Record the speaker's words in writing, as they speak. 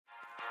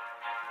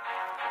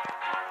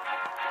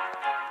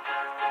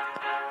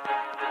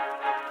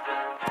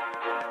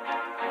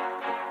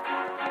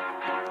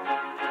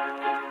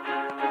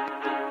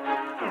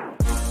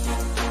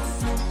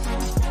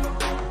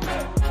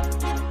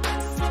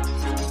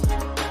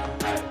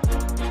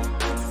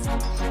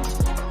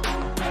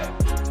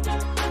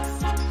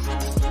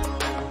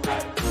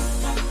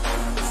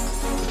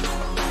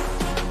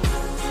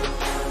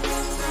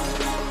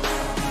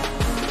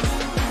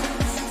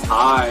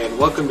Hi, and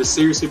welcome to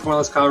Seriously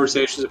Pointless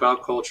Conversations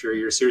about Culture,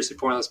 your Seriously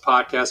Pointless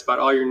podcast about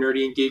all your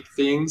nerdy and geek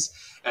things.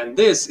 And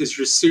this is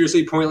your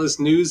Seriously Pointless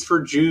news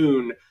for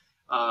June.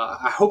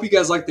 I hope you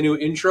guys like the new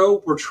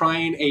intro. We're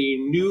trying a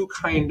new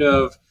kind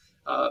of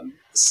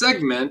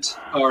segment,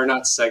 or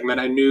not segment,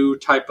 a new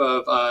type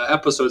of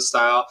episode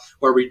style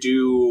where we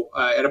do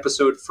an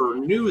episode for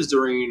news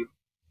during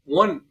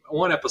one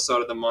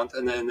episode of the month,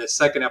 and then the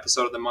second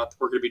episode of the month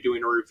we're going to be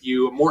doing a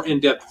review, a more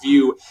in-depth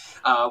view.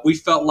 We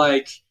felt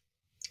like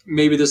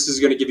maybe this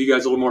is going to give you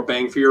guys a little more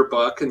bang for your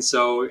buck, and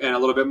a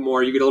little bit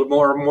more, you get a little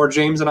more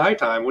James and I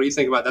time. What do you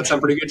think about that?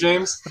 Sound pretty good,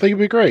 James? I think it'd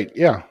be great.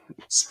 Yeah,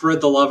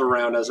 spread the love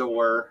around, as it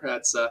were.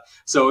 That's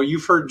so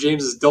you've heard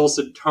James's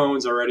dulcet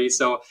tones already,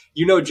 so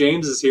you know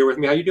James is here with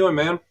me. How you doing,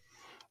 man?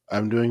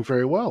 I'm doing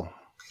very well.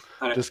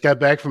 Just got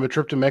back from a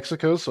trip to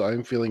Mexico, so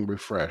I'm feeling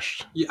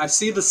refreshed. Yeah, I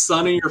see the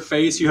sun in your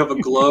face. You have a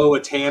glow, a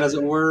tan, as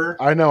it were.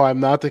 I know I'm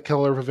not the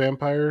color of a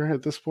vampire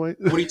at this point.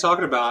 What are you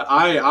talking about?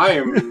 I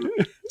am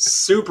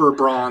super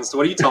bronzed.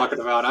 What are you talking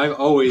about? I'm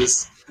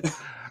always...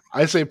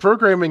 I say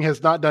programming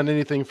has not done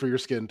anything for your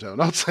skin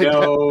tone. I'll say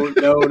no,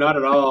 not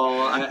at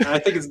all. I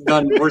think it's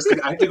done worse.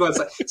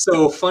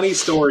 So funny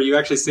story. You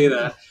actually say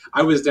that.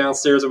 I was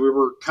downstairs and we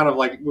were kind of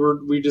like,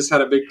 we just had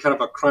a big kind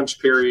of a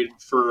crunch period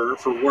for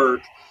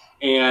work.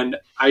 And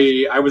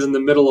I was in the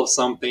middle of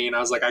something. I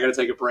was like, I got to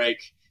take a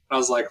break. And I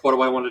was like, what do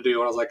I want to do?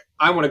 And I was like,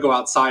 I want to go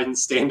outside and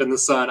stand in the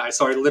sun.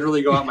 So I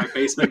literally go out my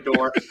basement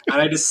door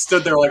and I just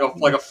stood there like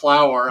a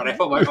flower, and I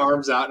put my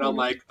arms out and I'm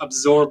like,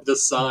 absorb the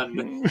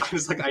sun. I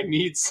was like, I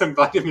need some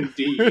vitamin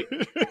D.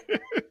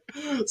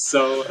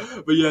 So,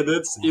 but yeah,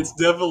 it's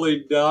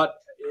definitely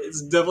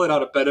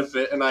not a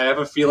benefit, and I have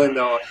a feeling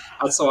though.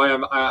 So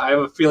I have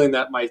a feeling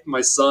that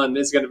my son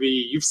is going to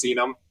be. You've seen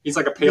him; he's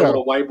like a pale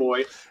little white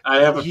boy.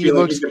 I have a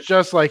feeling he looks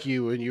just like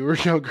you when you were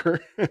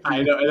younger.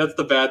 I know, and that's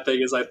the bad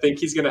thing is I think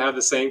he's going to have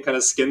the same kind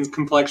of skin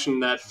complexion,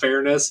 that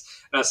fairness.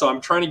 And so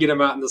I'm trying to get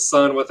him out in the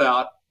sun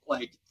without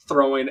like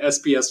throwing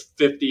SPS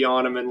 50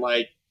 on him and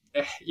like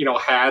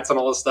hats and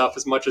all this stuff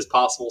as much as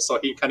possible, so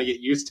he can kind of get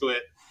used to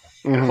it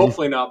and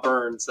hopefully not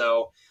burn.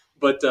 So.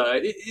 But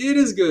it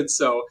is good.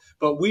 So,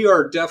 but we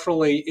are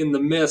definitely in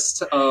the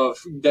midst of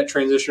that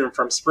transition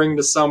from spring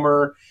to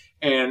summer.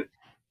 And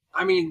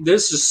I mean,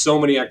 there's just so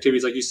many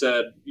activities. Like you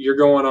said, you're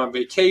going on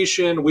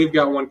vacation. We've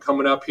got one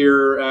coming up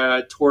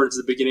here towards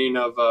the beginning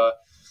of,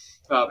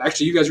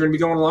 actually, you guys are going to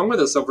be going along with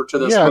us over to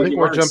this. Yeah, I think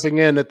we're jumping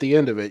in at the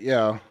end of it.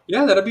 Yeah.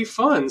 Yeah, that'll be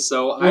fun.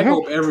 So I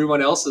hope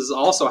everyone else is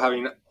also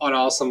having an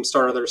awesome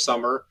start of their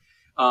summer.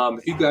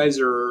 If you guys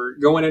are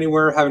going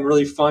anywhere, having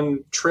really fun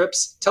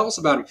trips, tell us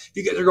about them. If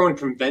you guys are going to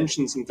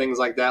conventions and things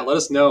like that, let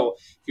us know.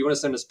 If you want to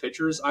send us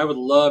pictures, I would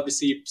love to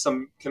see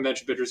some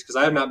convention pictures because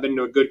I have not been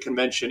to a good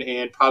convention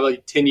in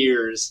probably 10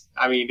 years.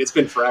 I mean, it's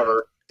been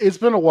forever. It's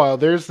been a while.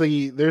 There's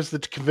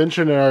the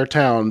convention in our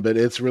town, but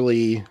it's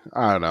really,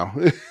 I don't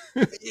know.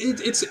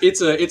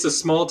 It's a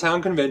small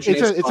town convention.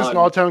 It's a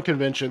small town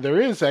convention. There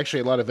is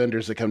actually a lot of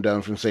vendors that come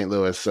down from St.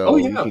 Louis, so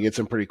you can get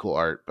some pretty cool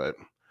art, but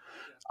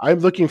I'm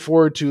looking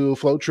forward to a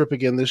float trip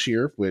again this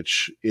year,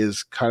 which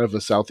is kind of a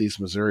Southeast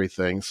Missouri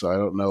thing. So I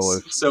don't know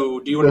if. So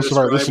do you want to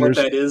describe what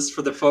that is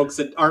for the folks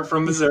that aren't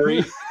from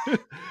Missouri?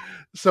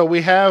 So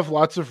we have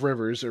lots of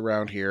rivers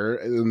around here,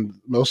 and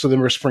most of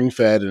them are spring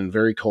fed and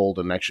very cold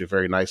and actually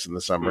very nice in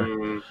the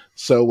summer.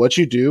 So what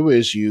you do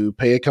is you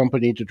pay a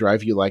company to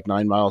drive you like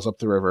 9 miles up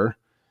the river.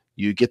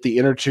 You get the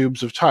inner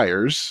tubes of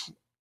tires.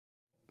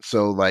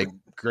 So like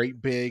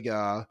great big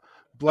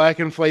black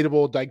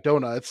inflatable like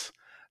donuts.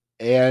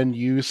 And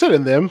you sit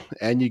in them,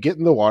 and you get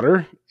in the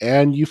water,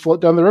 and you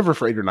float down the river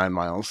for 8 or 9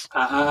 miles.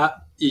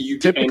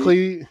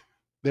 Typically,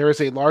 there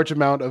is a large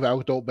amount of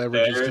adult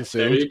beverages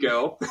consumed. There you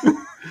go.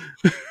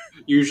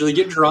 Usually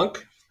get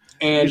drunk.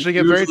 And usually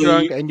get very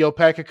drunk, and you'll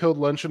pack a cold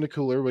lunch in a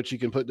cooler, which you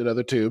can put in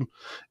another tube.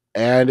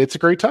 And it's a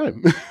great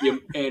time.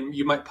 And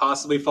you might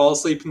possibly fall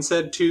asleep in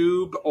said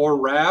tube or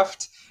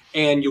raft,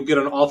 and you'll get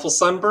an awful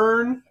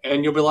sunburn,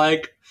 and you'll be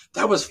like,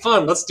 that was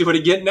fun. Let's do it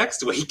again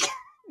next week.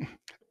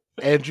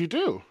 And you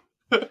do.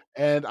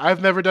 And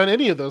I've never done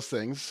any of those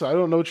things, so I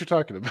don't know what you're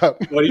talking about.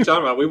 What are you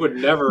talking about? We would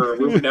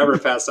never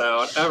pass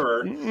out,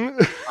 ever.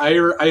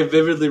 I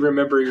vividly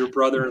remember your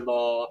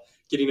brother-in-law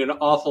getting an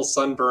awful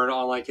sunburn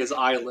on like his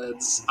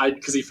eyelids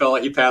because he felt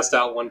like he passed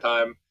out one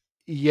time.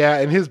 Yeah,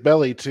 and his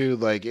belly too.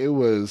 Like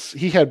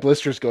he had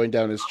blisters going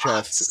down his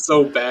chest.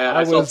 So bad.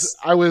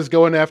 I was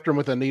going after him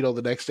with a needle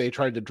the next day,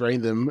 trying to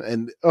drain them,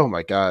 and oh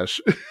my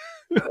gosh.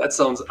 That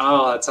sounds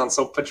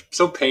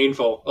so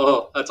painful.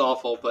 Oh, that's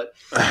awful. But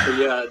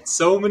yeah,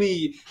 so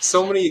many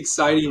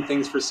exciting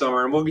things for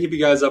summer, and we'll keep you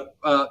guys up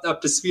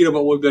to speed on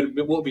what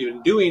we've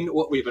been doing,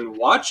 what we've been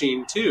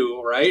watching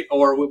too, right?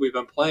 Or what we've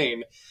been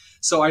playing.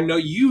 So I know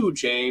you,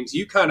 James,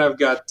 you kind of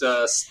got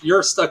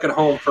you're stuck at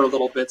home for a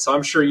little bit, so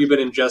I'm sure you've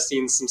been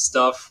ingesting some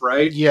stuff,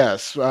 right?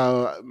 Yes,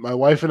 my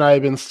wife and I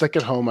have been stuck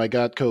at home. I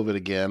got COVID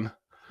again.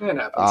 It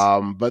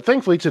happens. But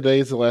thankfully today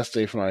is the last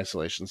day from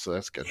isolation, so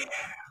that's good.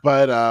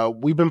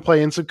 But we've been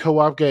playing some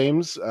co-op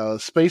games.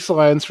 Space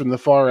Alliance from the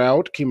Far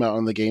Out came out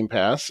on the Game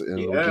Pass, and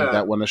we'll give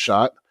that one a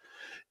shot.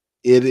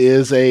 It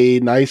is a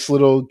nice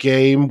little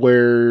game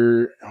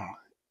where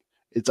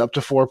it's up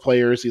to 4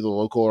 players, either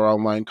local or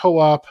online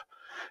co-op,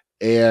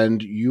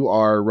 and you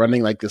are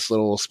running like this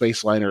little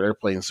space liner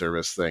airplane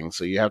service thing.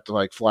 So you have to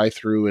like fly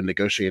through and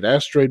negotiate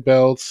asteroid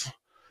belts.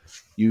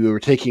 You are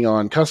taking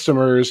on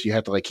customers. You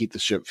have to like keep the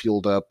ship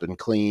fueled up and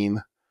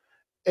clean,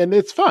 and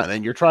it's fun.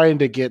 And you're trying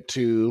to get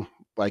to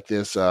like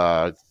this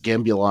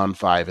Gambulon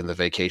 5 in the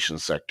vacation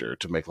sector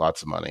to make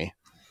lots of money.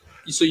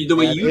 So the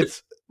way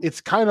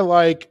it's kind of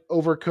like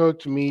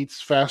Overcooked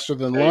meets Faster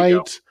Than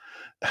Light.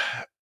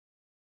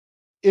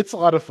 It's a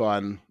lot of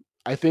fun.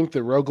 I think the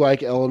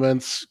roguelike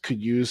elements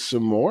could use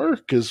some more,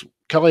 because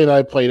Kelly and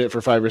I played it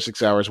for 5 or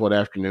 6 hours one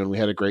afternoon. We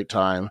had a great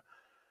time.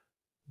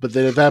 But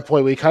then at that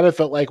point, we kind of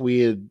felt like we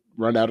had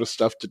run out of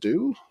stuff to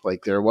do.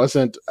 Like there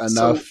wasn't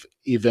enough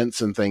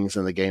events and things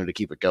in the game to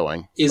keep it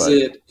going. Is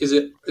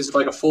it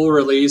like a full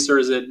release, or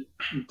is it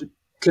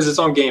because it's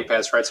on Game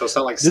Pass, right? So it's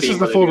not like Steam. This is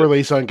the full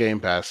release on Game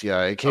Pass.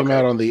 Yeah, it came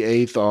out on the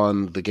 8th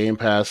on the Game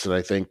Pass, and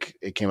I think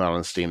it came out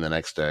on Steam the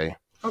next day.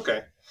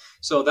 Okay.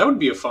 So that would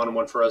be a fun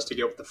one for us to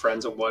get with the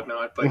friends and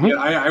whatnot. But yeah,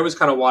 I was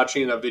kind of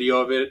watching a video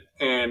of it,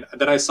 and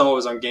then I saw it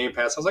was on Game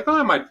Pass. I was like, oh,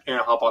 I might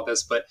hop on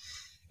this, but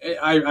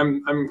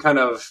I'm kind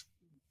of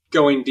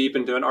going deep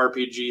into an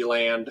RPG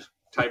land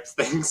type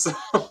thing. So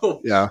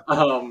yeah.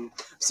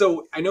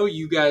 So I know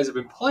you guys have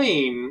been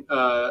playing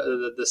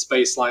the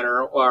Space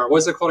Liner, or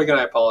what's it called again?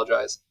 I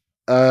apologize.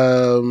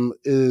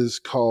 Is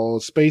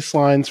called Space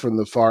Lines from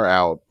the Far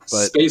Out.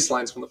 But Space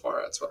Lines from the Far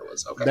Out, that's what it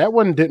was. Okay. That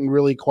one didn't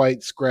really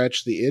quite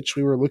scratch the itch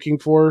we were looking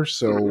for,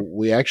 so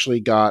we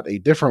actually got a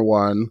different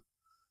one,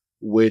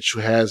 which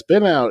has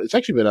been out. It's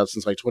actually been out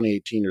since like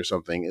 2018 or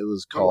something. It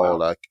was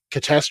called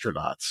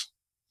Catastronauts.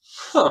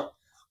 Huh.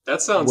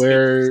 That sounds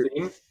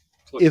interesting.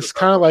 It's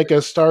kind of like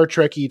a Star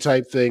Trek-y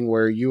type thing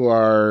where you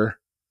are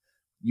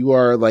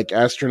like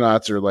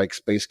astronauts or like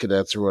space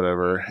cadets or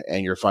whatever,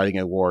 and you're fighting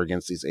a war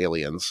against these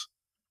aliens.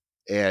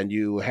 And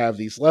you have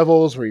these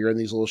levels where you're in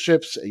these little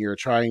ships and you're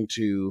trying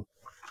to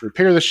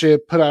repair the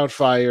ship, put out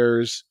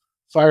fires,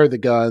 fire the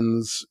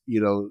guns,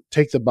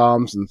 take the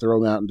bombs and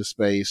throw them out into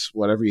space,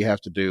 whatever you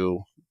have to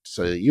do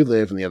so that you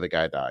live and the other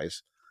guy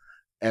dies.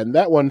 And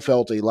that one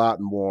felt a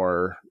lot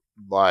more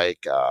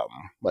like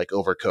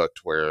Overcooked,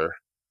 where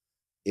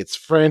it's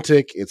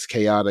frantic, it's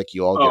chaotic,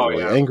 you all get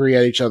really angry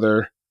at each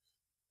other,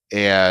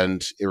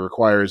 and it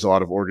requires a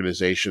lot of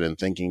organization and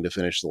thinking to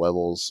finish the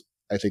levels.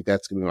 I think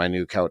that's going to be my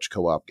new couch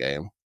co-op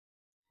game.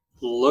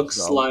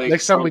 Looks like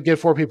next time we get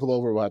 4 people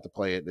over, we'll have to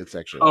play it. It's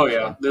actually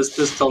fun.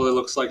 This totally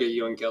looks like a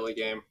you and Kelly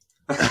game.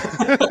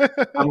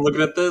 I'm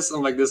looking at this.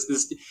 I'm like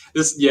this.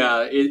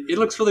 Yeah, it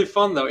looks really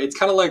fun though. It's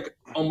kind of like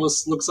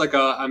almost looks like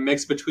a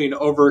mix between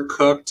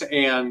Overcooked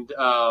and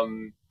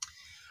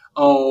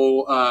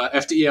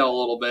FTL a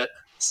little bit.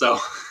 So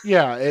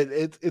yeah,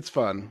 it's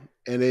fun.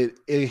 And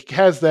it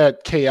has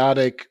that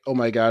chaotic, oh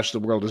my gosh, the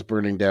world is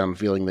burning down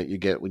feeling that you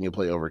get when you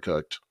play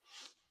Overcooked.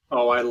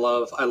 Oh, I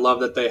love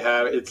that they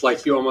have. It's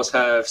like you almost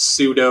have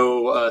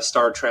pseudo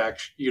Star Trek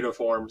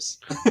uniforms.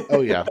 Oh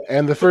yeah,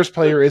 and the first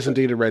player is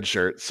indeed a red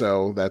shirt,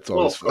 so that's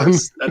always fun.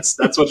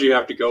 That's what you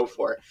have to go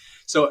for.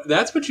 So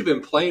that's what you've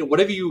been playing. What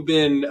have you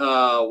been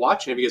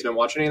watching? Have you guys been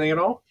watching anything at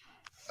all?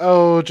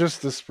 Oh,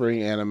 just the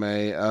spring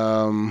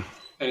anime.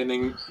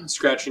 Anything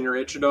scratching your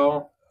itch at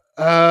all?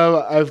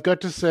 I've got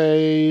to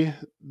say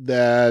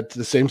that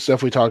the same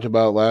stuff we talked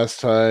about last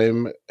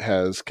time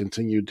has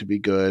continued to be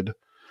good.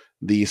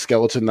 The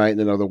Skeleton Knight in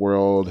Another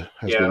World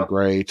has been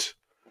great.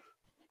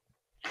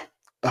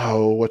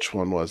 Oh, which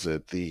one was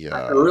it?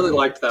 I really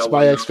liked that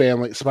Spy X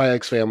Family. Spy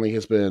X Family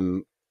has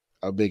been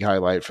a big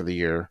highlight for the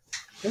year.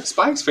 Yeah,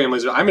 Spy X Family,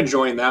 I'm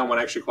enjoying that one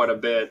actually quite a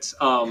bit.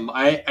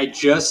 I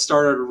just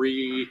started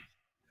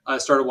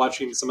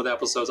watching some of the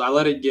episodes. I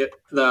let it get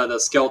the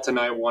Skeleton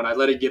Knight one. I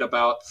let it get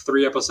about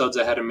 3 episodes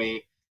ahead of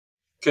me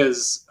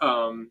because,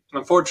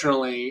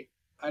 unfortunately,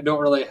 I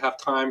don't really have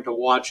time to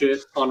watch it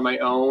on my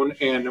own.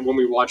 And when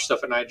we watch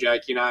stuff at night,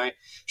 Jackie and I,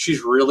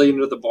 she's really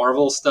into the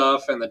Marvel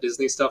stuff and the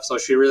Disney stuff. So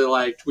she really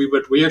liked.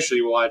 We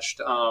actually watched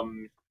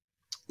the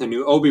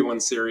new Obi-Wan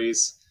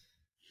series,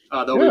 the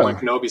Obi-Wan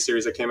Kenobi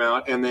series that came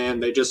out, and then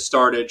they just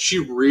started. She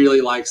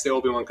really likes the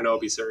Obi-Wan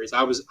Kenobi series.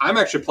 I'm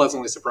actually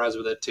pleasantly surprised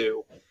with it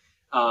too.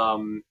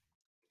 And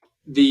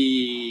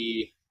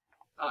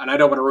I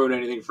don't want to ruin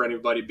anything for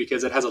anybody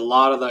because it has a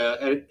lot of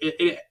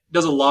it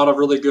does a lot of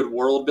really good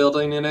world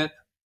building in it.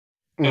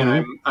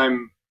 And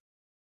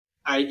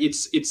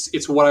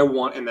it's what I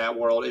want in that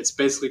world. It's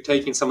basically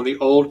taking some of the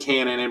old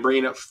canon and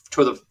bringing it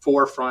to the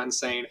forefront and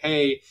saying,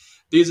 hey,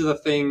 these are the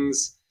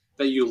things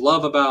that you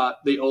love about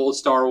the old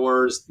Star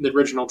Wars, the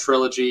original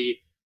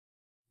trilogy.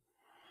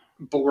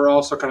 But we're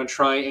also going to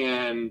try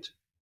and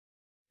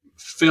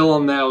fill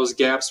in those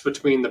gaps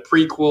between the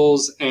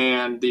prequels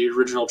and the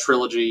original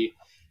trilogy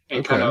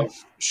and kind of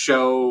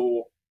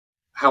show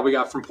how we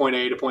got from point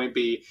A to point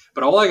B.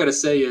 But all I got to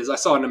say is I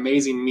saw an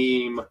amazing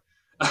meme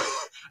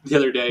the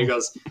other day. It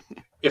goes,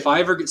 if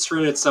I ever get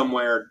stranded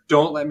somewhere,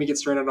 don't let me get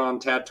stranded on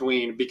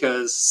Tatooine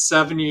because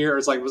 7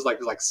 years,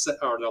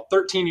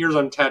 13 years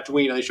on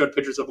Tatooine, and they showed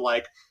pictures of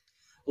like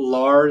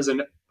Lars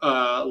and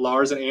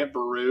Aunt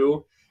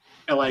Beru,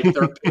 and like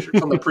they're pictured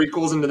from the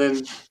prequels and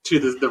then to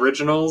the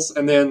originals,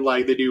 and then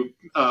like they do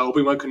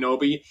Obi-Wan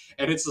Kenobi,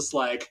 and it's just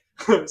like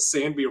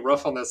sand be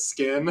rough on the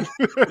skin.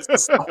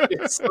 It's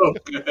so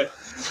good.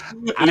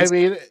 I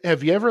mean,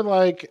 have you ever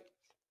like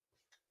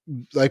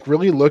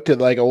really looked at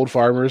like old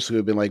farmers who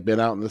have been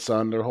out in the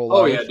sun their whole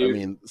life? Yeah, dude. I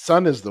mean,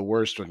 sun is the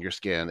worst on your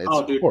skin. It's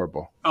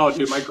horrible. Oh,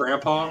 dude, my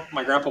grandpa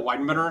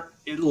Weidenbender,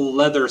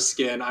 leather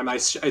skin.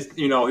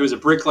 He was a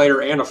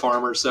bricklayer and a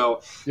farmer,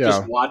 so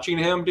just watching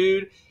him,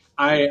 dude,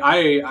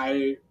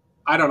 I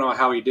don't know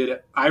how he did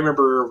it. I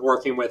remember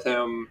working with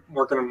him,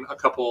 working a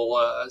couple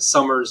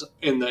summers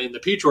in the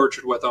peach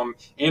orchard with him,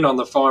 and on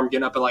the farm,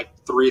 getting up at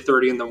like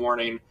 3:30 in the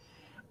morning.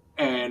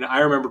 And I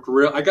remembered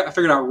I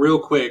figured out real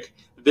quick,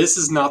 this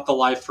is not the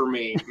life for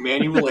me.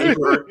 Manual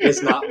labor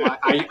is not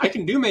I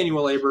can do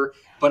manual labor,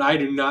 but I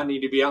do not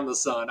need to be out in the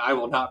sun. I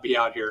will not be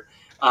out here.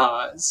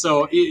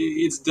 So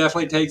it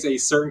definitely takes a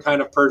certain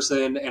kind of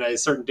person and a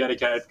certain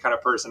dedicated kind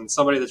of person,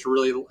 somebody that's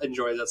really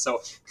enjoys it.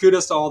 So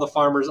kudos to all the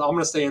farmers. I'm going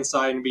to stay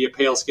inside and be a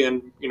pale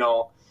skinned,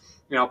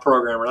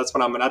 programmer.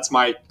 That's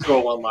my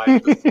goal in life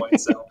at this point.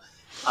 So.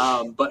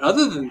 But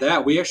other than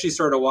that, we actually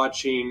started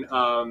watching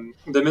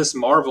the Miss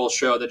Marvel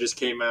show that just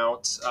came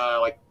out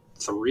like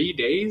 3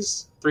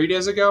 days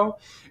ago.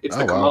 It's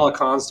the Kamala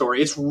Khan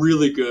story. It's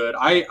really good.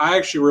 I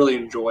actually really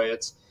enjoy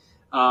it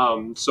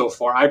so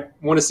far. I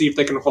want to see if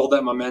they can hold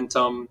that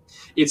momentum.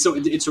 It's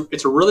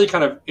a really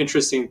kind of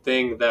interesting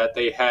thing that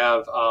they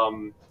have. I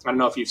don't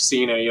know if you've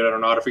seen any of it or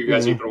not, if you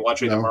guys have been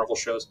watching the Marvel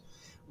shows,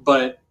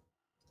 but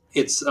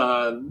it's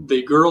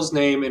the girl's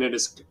name in it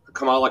is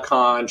Kamala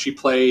Khan. She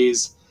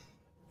plays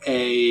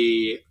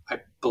I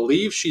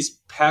believe she's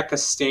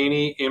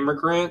Pakistani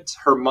immigrant.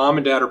 Her mom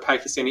and dad are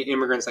Pakistani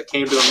immigrants that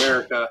came to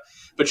America,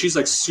 but she's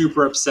like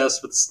super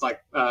obsessed with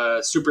like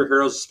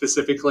superheroes,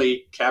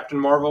 specifically Captain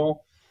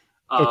Marvel.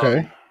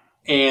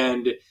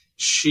 And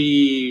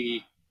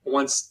she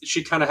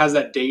kind of has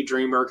that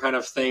daydreamer kind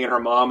of thing, and her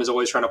mom is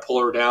always trying to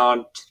pull her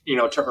down,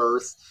 to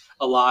earth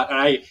a lot.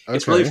 And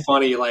it's really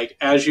funny. Like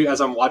as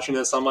I'm watching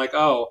this, I'm like,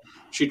 oh,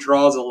 she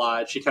draws a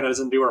lot. She kind of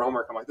doesn't do her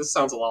homework. I'm like, this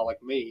sounds a lot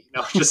like me.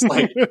 Just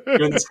like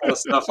doing this kind of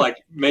stuff, like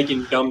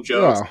making dumb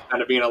jokes,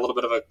 kind of being a little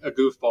bit of a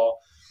goofball.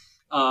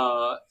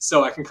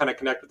 So I can kind of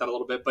connect with that a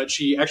little bit. But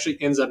she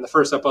actually ends up in the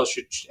first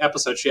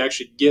episode, she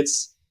actually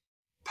gets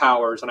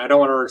powers. And I don't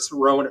want to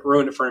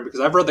ruin it for him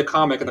because I've read the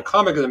comic, and the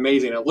comic is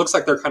amazing. It looks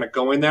like they're kind of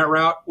going that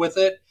route with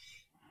it.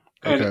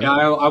 And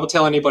I will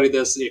tell anybody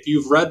this. If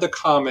you've read the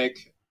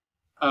comic,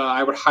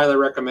 I would highly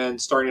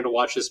recommend starting to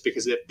watch this,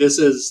 because if this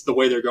is the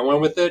way they're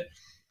going with it,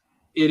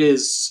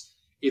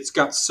 it's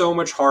got so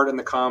much heart in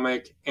the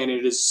comic, and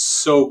it is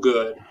so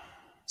good.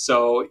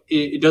 So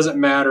it doesn't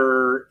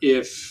matter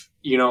if,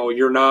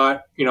 you're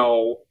not,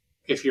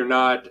 if you're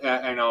not,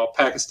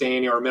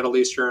 Pakistani or Middle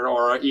Eastern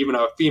or even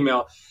a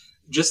female,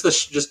 just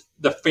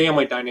the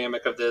family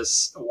dynamic of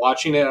this,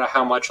 watching it,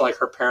 how much like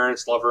her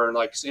parents love her and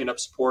like end up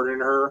supporting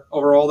her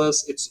over all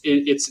this.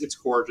 It's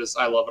gorgeous.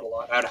 I love it a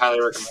lot. I'd highly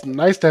recommend it.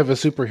 Nice to have a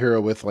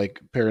superhero with like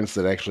parents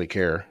that actually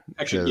care.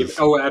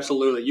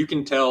 Absolutely. You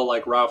can tell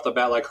like right off the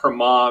bat, like her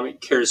mom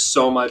cares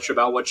so much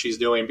about what she's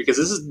doing, because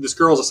this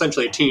girl is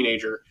essentially a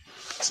teenager.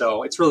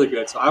 So it's really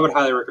good. So I would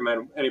highly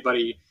recommend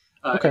anybody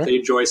if they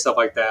enjoy stuff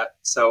like that.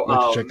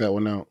 So check that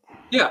one out.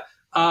 Yeah.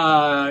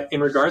 In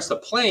regards to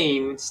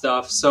playing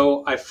stuff,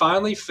 so I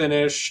finally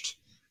finished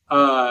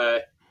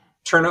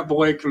Turnip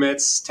Boy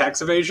Commits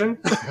Tax Evasion.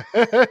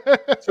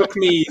 Took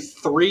me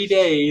 3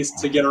 days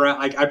to get around.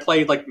 I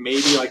played like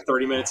maybe like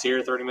 30 minutes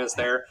here, 30 minutes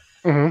there.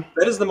 Mm-hmm.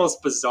 That is the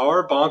most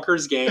bizarre,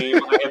 bonkers game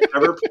I have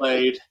ever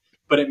played,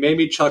 but it made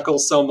me chuckle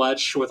so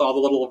much with all the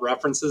little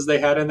references they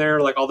had in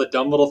there, like all the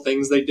dumb little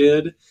things they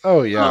did.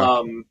 Oh,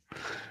 yeah.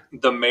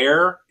 The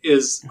mayor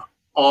is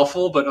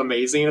awful but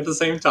amazing at the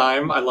same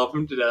time. I love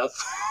him to death.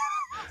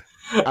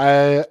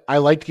 I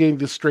liked getting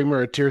the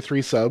streamer a tier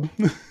 3 sub.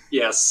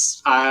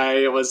 Yes,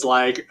 I was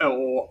like,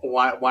 oh,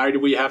 why do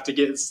we have to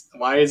get?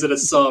 Why is it a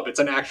sub? It's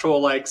an actual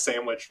like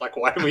sandwich. Like,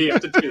 why do we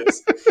have to do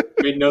this? It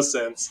made no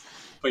sense.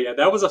 But yeah,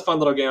 that was a fun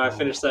little game. I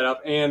finished that up,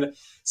 and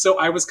so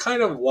I was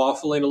kind of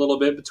waffling a little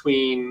bit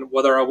between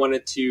whether I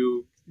wanted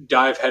to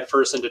dive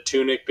headfirst into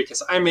Tunic,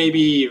 because I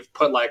maybe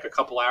put like a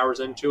couple hours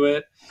into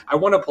it. I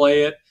want to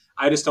play it.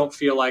 I just don't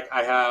feel like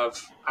I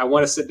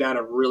want to sit down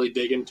and really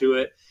dig into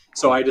it.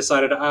 So I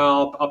decided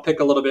I'll pick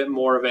a little bit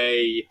more of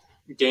a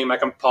game I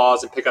can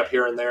pause and pick up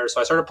here and there.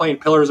 So I started playing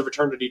Pillars of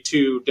Eternity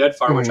 2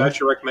 Deadfire, which I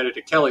actually recommended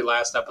to Kelly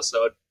last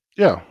episode.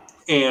 Yeah.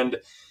 And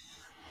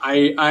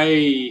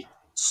I'd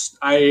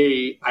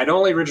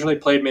only originally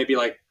played maybe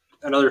like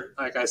another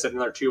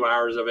 2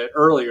 hours of it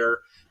earlier,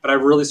 but I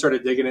really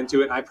started digging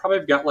into it. And I probably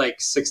have got like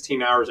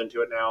 16 hours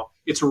into it now.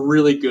 It's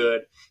really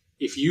good.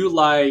 If you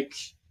like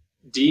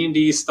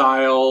D&D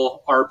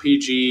style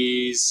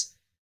RPGs,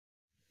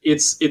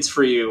 it's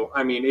for you.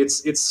 I mean,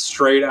 it's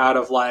straight out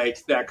of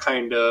like that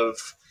kind of,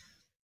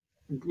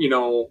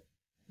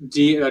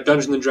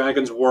 Dungeons and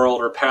Dragons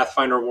world or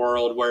Pathfinder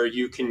world, where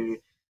you can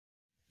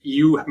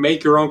you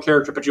make your own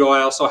character, but you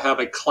also have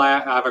a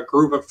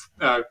group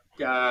of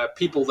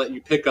people that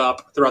you pick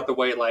up throughout the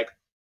way. Like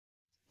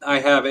I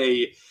have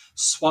a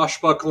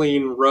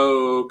swashbuckling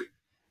rogue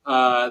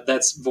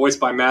that's voiced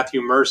by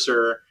Matthew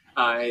Mercer.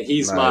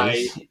 He's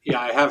Nice.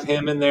 I have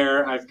him in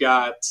there. I've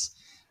got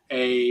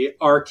a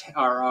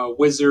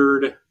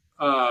wizard.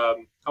 How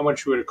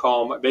much you would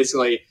call him?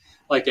 Basically,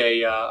 like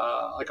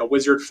a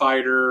wizard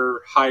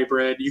fighter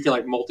hybrid. You can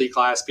like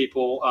multi-class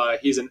people.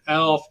 He's an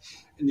elf,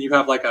 and you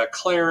have like a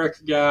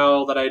cleric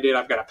gal that I did.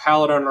 I've got a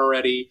paladin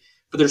already,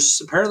 but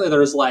there's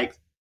like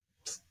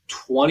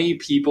 20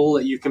 people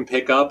that you can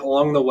pick up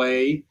along the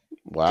way.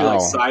 Wow. Do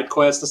like side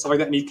quests and stuff like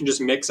that, and you can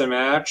just mix and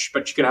match.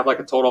 But you can have like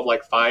a total of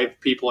like 5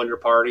 people in your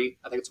party.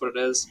 I think that's what it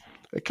is.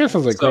 It kind of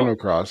sounds like Chrono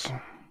Cross.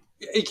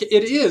 It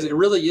is. It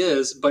really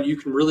is. But you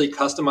can really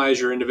customize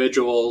your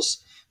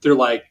individuals through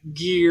like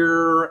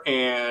gear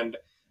and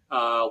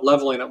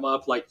leveling them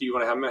up. Like, do you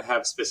want to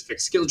have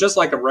specific skills, just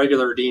like a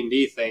regular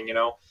D&D thing, you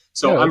know?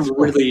 So yeah,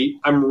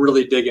 I'm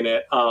really digging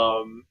it.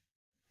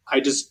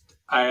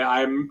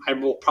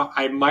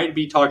 I might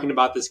be talking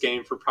about this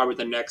game for probably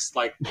the next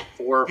like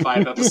 4 or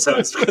 5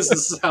 episodes because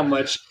this is how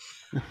much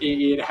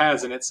it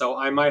has in it. So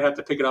I might have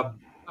to pick it up,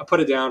 put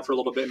it down for a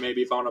little bit,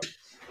 maybe if I want to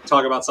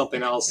talk about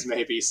something else,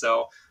 maybe.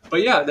 So,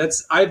 but yeah,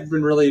 I've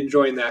been really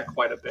enjoying that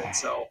quite a bit.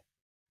 So,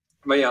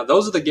 but yeah,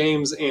 those are the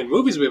games and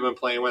movies we've been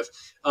playing with.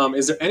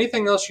 Is there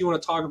anything else you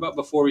want to talk about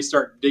before we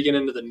start digging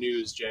into the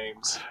news,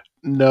 James?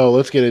 No,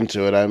 let's get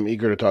into it. I'm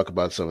eager to talk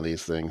about some of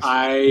these things.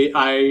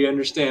 I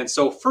understand.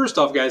 So first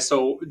off, guys,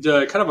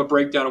 kind of a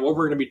breakdown of what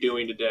we're going to be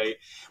doing today.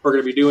 We're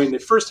going to be doing the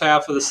first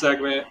half of the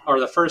segment, or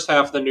the first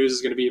half of the news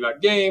is going to be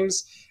about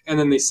games, and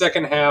then the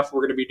second half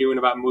we're going to be doing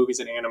about movies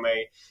and anime.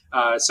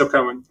 So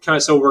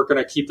we're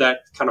going to keep that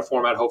kind of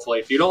format. Hopefully,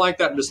 if you don't like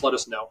that, just let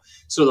us know.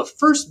 So the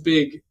first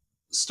big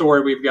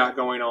story we've got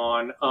going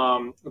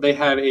on, they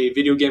have a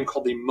video game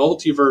called The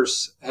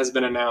Multiverse has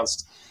been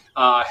announced.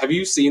 Have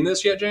you seen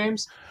this yet,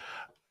 James?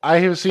 I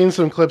have seen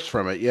some clips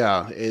from it.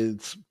 Yeah,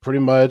 it's pretty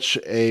much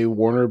a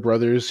Warner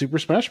Brothers Super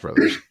Smash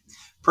Brothers.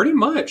 Pretty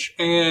much.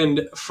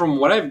 And from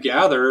what I've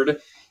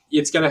gathered,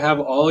 it's going to have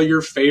all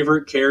your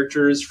favorite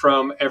characters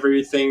from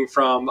everything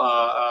from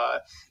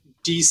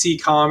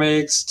DC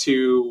Comics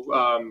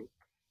to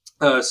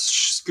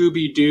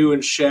Scooby-Doo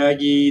and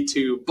Shaggy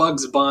to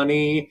Bugs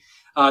Bunny.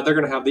 They're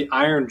going to have the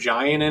Iron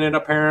Giant in it,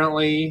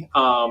 apparently.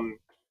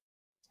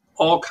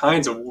 All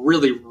kinds of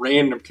really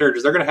random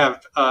characters. They're going to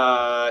have,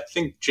 I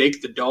think,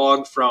 Jake the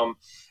dog from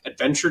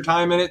Adventure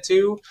Time in it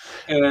too,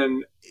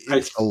 and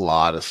it's a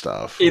lot of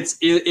stuff. It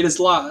is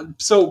a lot.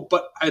 So,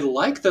 but I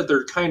like that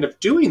they're kind of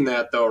doing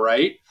that though,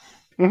 right?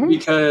 Mm-hmm.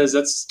 Because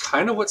that's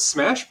kind of what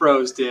Smash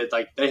Bros did.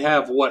 Like they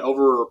have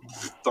over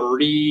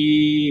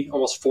 30,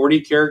 almost 40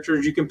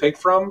 characters you can pick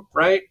from,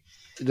 right?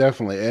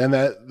 Definitely, and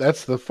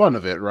that's the fun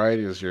of it, right?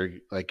 Is you're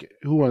like,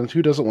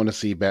 who doesn't want to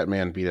see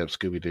Batman beat up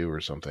Scooby-Doo or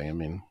something? I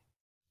mean.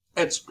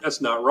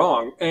 That's not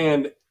wrong.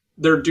 And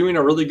they're doing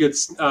a really good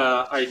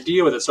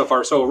idea with it so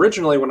far. So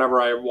originally,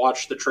 whenever I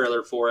watched the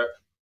trailer for it,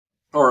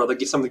 or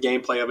some of the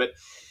gameplay of it,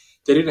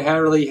 they didn't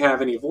really have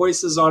any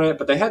voices on it,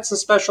 but they had some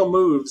special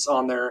moves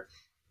on there,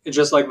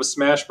 just like with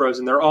Smash Bros.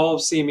 And they're all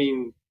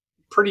seeming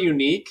pretty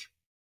unique.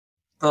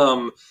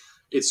 It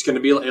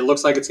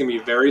looks like it's going to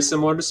be very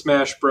similar to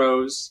Smash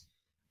Bros.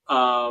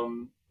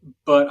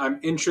 But I'm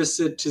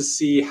interested to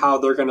see how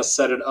they're going to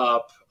set it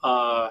up.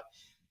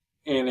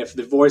 And if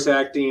the voice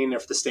acting,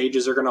 if the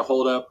stages are going to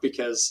hold up,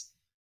 because,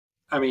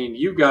 I mean,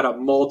 you've got a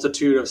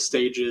multitude of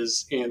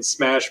stages in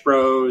Smash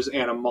Bros.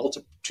 And a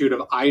multitude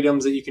of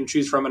items that you can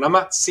choose from. And I'm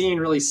not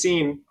really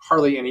seeing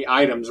hardly any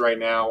items right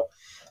now.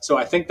 So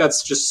I think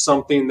that's just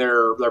something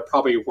they're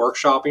probably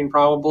workshopping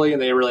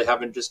and they really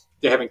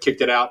haven't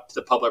kicked it out to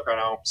the public right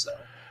now. So.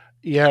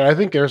 Yeah, I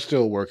think they're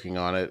still working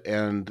on it.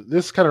 And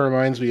this kind of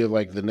reminds me of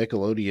like the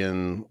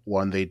Nickelodeon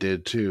one they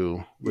did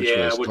too, which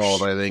was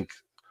called, I think,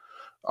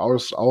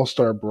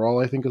 All-Star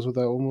Brawl, I think is what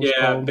that one was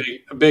called. Yeah,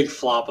 a big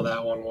flop of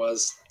that one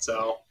was.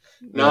 So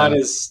not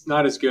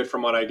as good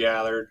from what I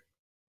gathered.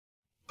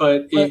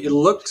 But it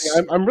looks...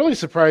 I'm really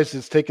surprised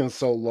it's taken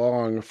so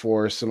long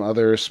for some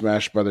other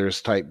Smash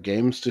Brothers type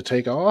games to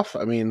take off.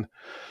 I mean,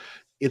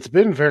 it's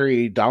been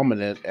very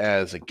dominant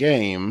as a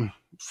game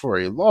for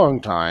a long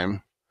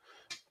time.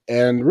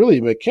 And really,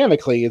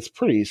 mechanically, it's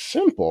pretty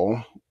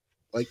simple.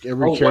 Like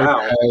every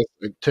character has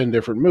like 10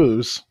 different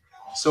moves.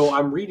 So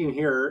I'm reading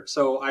here.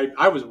 So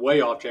I was way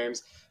off,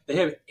 James. They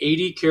have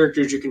 80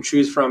 characters you can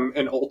choose from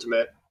in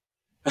Ultimate.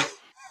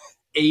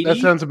 80? That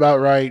sounds about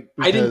right.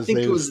 I didn't think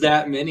it was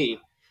that many.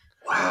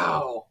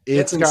 Wow.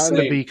 It's gotten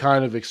to be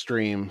kind of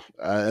extreme.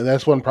 And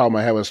that's one problem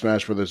I have with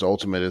Smash Bros.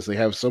 Ultimate is they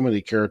have so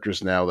many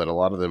characters now that a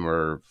lot of them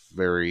are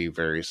very,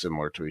 very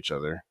similar to each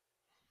other.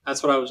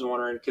 That's what I was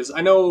wondering. Because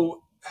I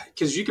know...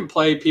 Because you can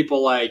play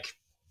people like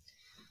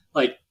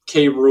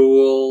K.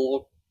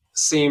 Rool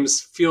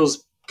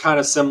feels kind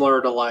of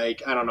similar to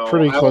like, I don't know.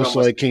 Pretty close to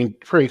like King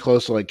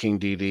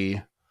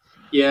DD.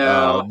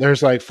 Yeah.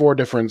 There's like four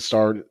or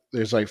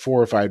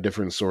five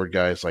different sword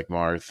guys like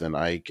Marth and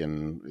Ike,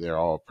 and they're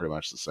all pretty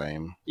much the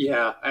same.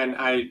 Yeah, and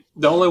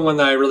the only one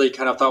that I really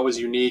kind of thought was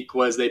unique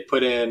was they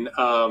put in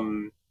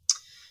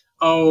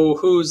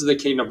who's the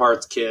Kingdom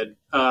Hearts kid?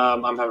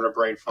 I'm having a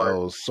brain fart.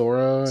 Oh,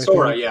 Sora. I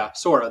Sora, think. yeah,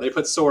 Sora. They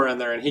put Sora in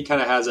there, and he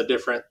kind of has a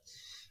different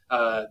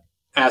uh,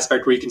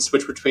 aspect where you can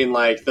switch between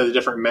like the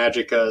different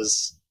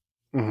magickas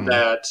Mhm.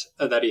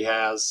 that he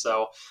has.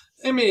 So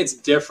I mean, it's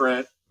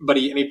different, but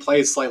he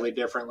plays slightly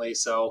differently.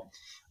 So,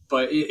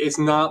 but it's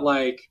not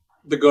like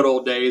the good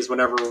old days.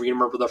 Whenever we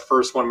remember the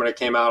first one when it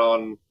came out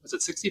on, was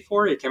it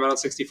 64? It came out on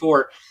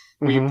 64.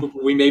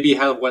 We maybe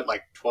had what,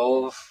 like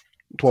 12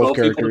 people?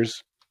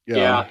 characters.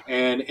 Yeah,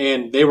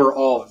 and they were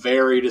all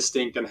very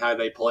distinct in how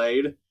they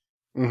played.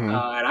 Mhm.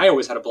 And I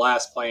always had a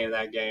blast playing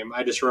that game.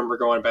 I just remember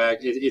going back.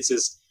 It's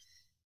just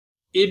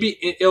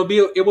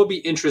it will be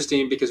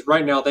interesting because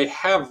right now they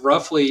have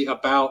roughly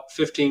about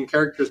 15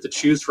 characters to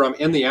choose from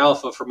in the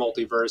alpha for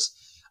multiverse.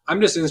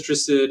 I'm just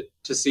interested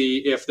to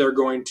see if they're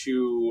going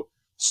to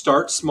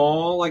start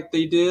small like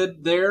they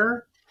did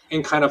there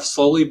and kind of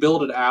slowly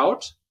build it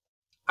out.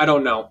 I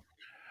don't know.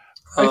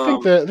 I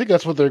think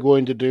that's what they're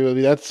going to do. I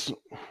mean,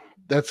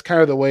 that's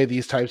kind of the way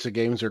these types of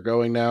games are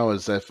going now.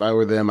 Is that if I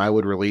were them, I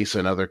would release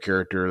another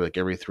character like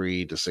every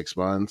 3 to 6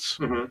 months,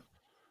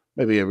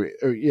 maybe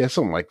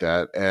something like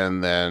that,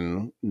 and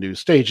then new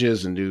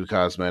stages and new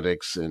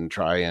cosmetics, and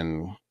try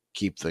and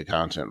keep the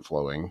content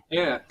flowing.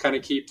 Yeah, kind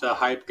of keep the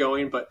hype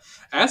going. But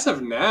as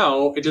of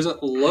now, it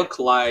doesn't look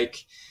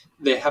like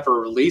they have a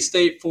release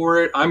date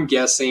for it. I'm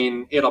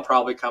guessing it'll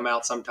probably come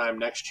out sometime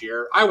next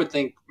year. I would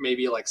think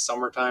maybe like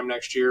summertime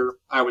next year,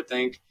 I would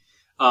think.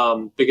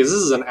 Because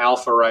this is an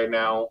alpha right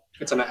now.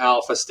 It's an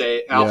alpha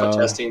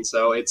testing.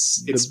 So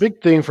it's the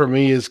big thing for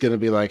me is going to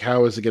be like,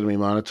 how is it going to be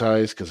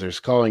monetized? Because they're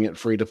calling it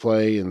free to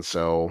play. And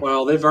so,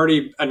 well, they've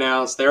already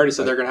announced, they already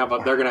said they're going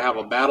to have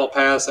a battle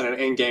pass and an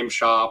in-game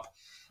shop.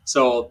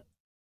 So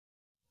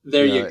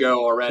there you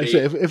go already.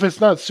 If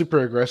it's not super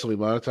aggressively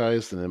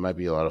monetized, then it might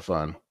be a lot of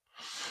fun.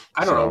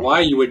 I don't know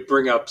why you would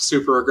bring up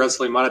super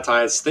aggressively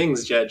monetized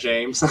things,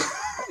 James.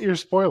 You're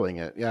spoiling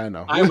it. Yeah, I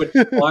know. I would.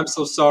 Well, I'm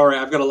so sorry.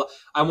 I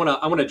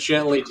want to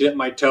gently dip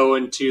my toe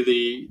into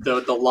the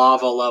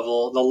lava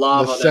level, the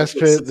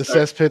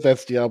cesspit.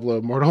 That's Diablo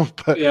Immortal.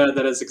 But yeah,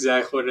 that is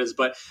exactly what it is.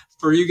 But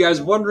for you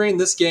guys wondering,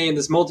 this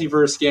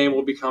multiverse game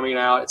will be coming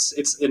out.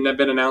 It's been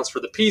announced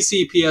for the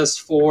PC,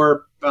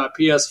 PS4,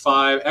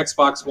 PS5,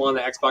 Xbox One,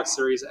 the Xbox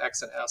Series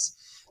X and S.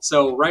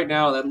 So right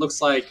now, that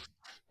looks like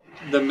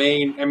the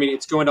main. I mean,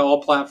 it's going to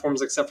all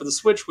platforms except for the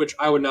Switch, which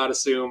I would not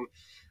assume.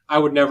 I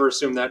would never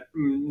assume that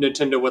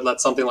Nintendo would let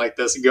something like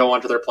this go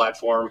onto their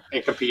platform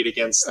and compete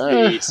against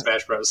the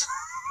Smash Bros.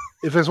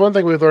 If there's one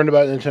thing we've learned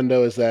about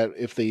Nintendo is that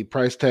if the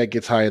price tag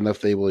gets high enough,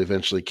 they will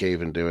eventually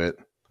cave and do it.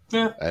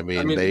 Yeah, I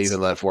mean they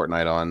even let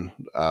Fortnite on.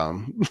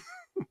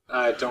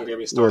 Don't get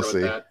me started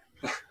with that.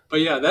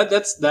 But yeah,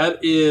 that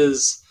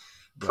is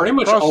pretty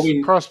much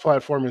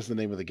cross-platform is the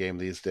name of the game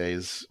these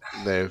days.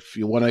 If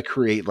you want to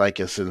create like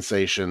a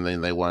sensation,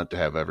 then they want to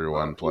have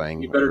everyone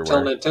playing. You better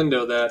tell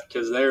Nintendo that,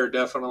 because they're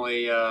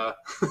definitely I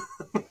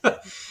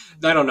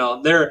don't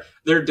know.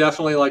 They're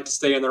definitely like to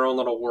stay in their own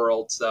little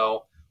world.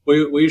 So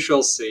we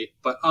shall see.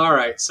 But all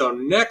right. So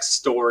next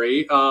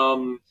story.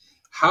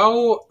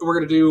 How we're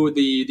gonna do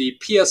the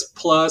PS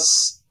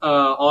Plus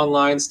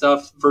online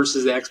stuff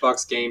versus the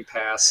Xbox Game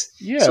Pass.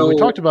 Yeah, so we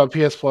talked about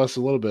PS Plus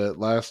a little bit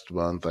last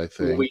month, I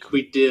think.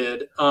 We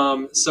did.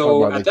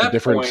 So at that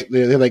point,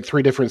 they had like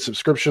 3 different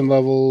subscription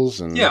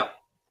levels, and yeah.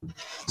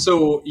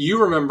 So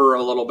you remember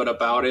a little bit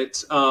about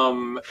it,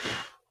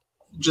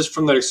 just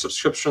from the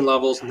subscription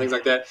levels and things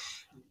like that.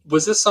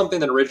 Was this something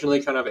that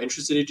originally kind of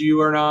interested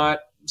you or not?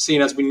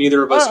 Seeing as we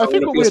neither of us. I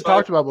think what we had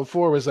talked about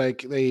before was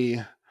like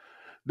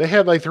they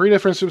had like 3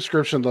 different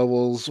subscription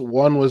levels.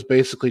 One was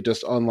basically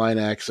just online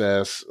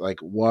access. Like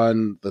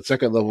the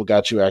second level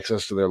got you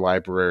access to their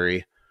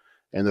library,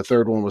 and the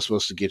third one was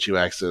supposed to get you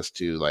access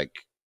to like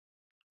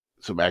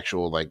some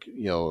actual like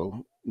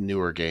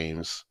newer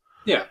games.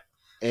 Yeah,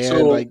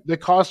 and like the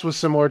cost was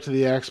similar to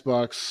the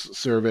Xbox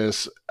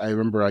service. I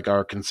remember like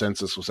our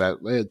consensus was that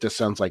it just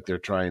sounds like they're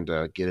trying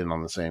to get in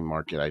on the same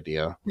market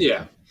idea.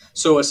 Yeah.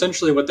 So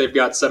essentially, what they've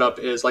got set up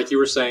is, like you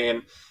were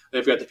saying,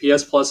 they've got the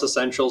PS Plus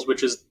Essentials,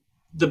 which is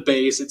the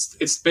base.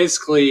 It's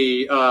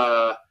basically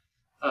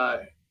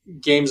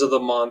games of the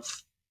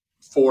month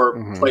for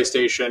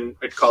PlayStation.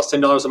 It costs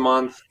 $10 a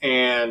month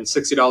and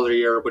 $60 a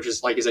year, which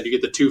is, like you said, you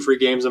get the 2 free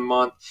games a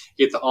month,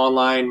 you get the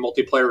online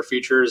multiplayer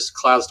features,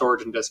 cloud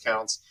storage, and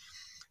discounts.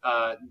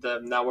 Now,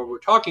 when we're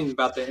talking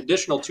about the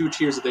additional 2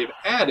 tiers that they've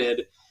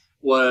added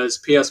was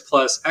PS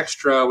Plus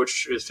Extra,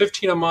 which is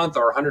 $15 a month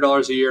or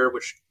 $100 a year,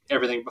 which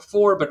everything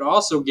before, but it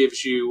also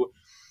gives you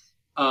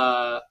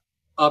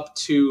up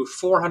to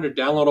 400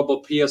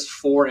 downloadable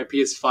PS4 and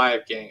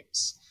PS5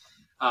 games.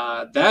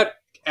 That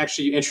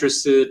actually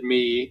interests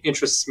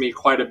me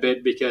quite a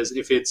bit, because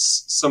if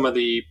it's some of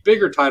the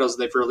bigger titles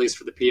they've released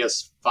for the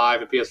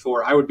PS5 and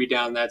PS4, I would be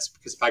down. That's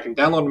because if I can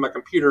download them on my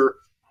computer,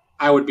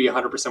 I would be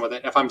 100% with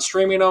it. If I'm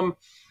streaming them,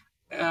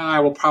 I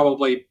will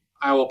probably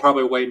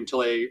wait until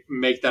they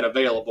make that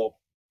available.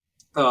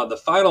 The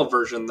final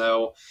version,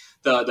 though,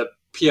 the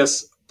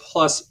PS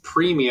Plus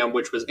Premium,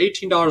 which was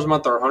 $18 a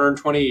month or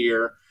 120 a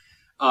year,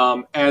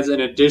 adds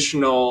an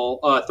additional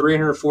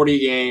 340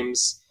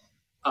 games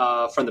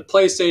from the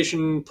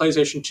PlayStation,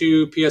 PlayStation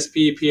 2,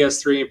 PSP,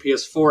 PS3, and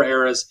PS4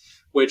 eras,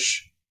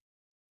 which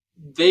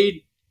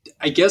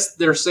I guess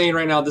they're saying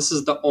right now that's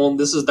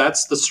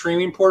the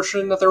streaming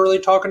portion that they're really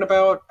talking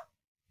about,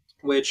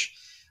 which,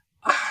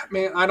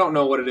 man, I don't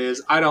know what it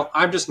is.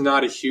 I'm just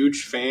not a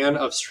huge fan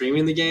of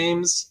streaming the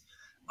games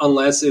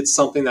unless it's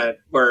something that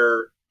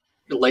where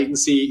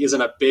latency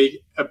isn't a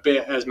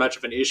bit as much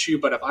of an issue.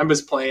 But if I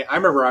was playing, I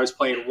remember I was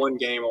playing one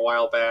game a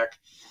while back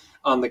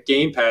on the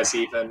Game Pass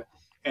even,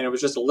 and it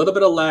was just a little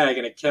bit of lag,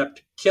 and it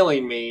kept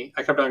killing me.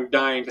 I kept on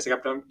dying because I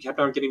kept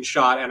on getting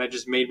shot, and it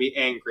just made me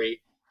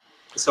angry.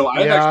 So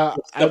I had actually Yeah,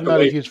 stepped I'm not a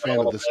away huge from it a fan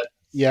of little this. bit.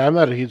 Yeah, I'm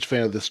not a huge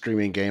fan of the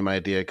streaming game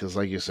idea because,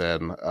 like you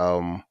said,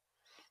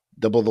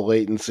 double the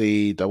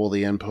latency, double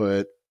the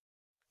input,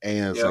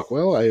 and it's Yeah, like,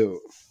 well,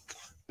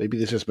 maybe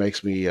this just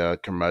makes me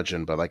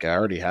curmudgeon, but like I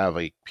already have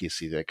a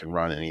PC that can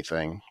run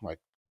anything. Like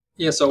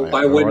yeah. So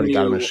I've already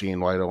got a machine.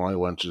 Why don't I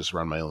want to just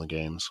run my own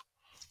games?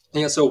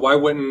 Yeah, so why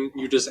wouldn't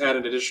you just add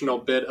an additional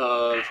bit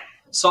of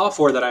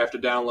software that I have to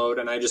download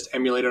and I just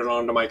emulate it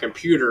onto my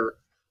computer,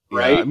 Yeah,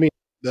 I right? mean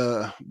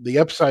the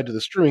upside to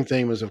the streaming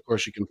thing is, of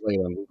course, you can play it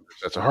on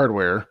that's a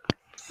hardware,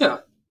 Yeah.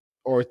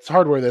 or it's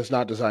hardware that's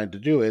not designed to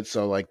do it.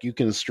 So like you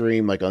can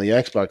stream like on the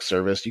Xbox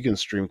service, you can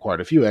stream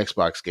quite a few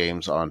Xbox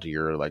games onto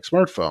your like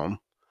smartphone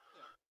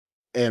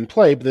and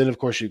play. But then of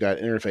course you got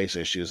interface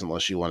issues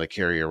unless you want to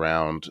carry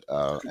around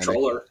an Xbox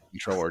Controller.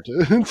 controller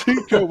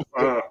to go with it.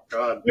 Oh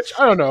God. Which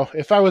I don't know.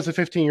 If I was a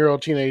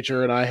 15-year-old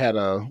teenager and I had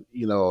a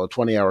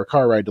 20-hour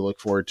car ride to look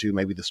forward to,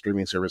 maybe the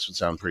streaming service would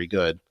sound pretty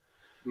good.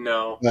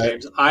 No, But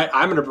James.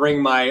 I'm gonna bring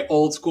my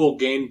old school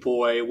Game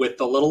Boy with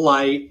the little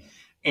light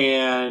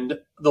and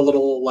the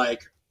little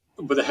like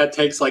but the head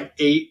takes like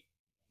eight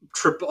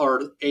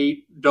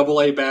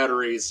double A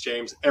batteries,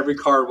 James, every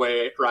car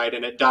way ride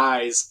and it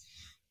dies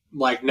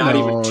like not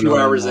even no, 2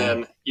 hours no.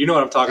 in. You know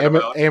what I'm talking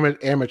about.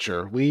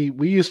 Amateur. We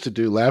used to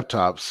do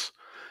laptops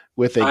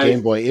with a I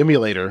Game Boy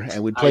emulator,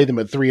 and we'd play I them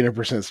at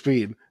 300%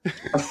 speed.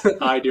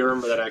 I do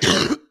remember that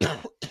actually.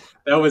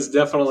 That was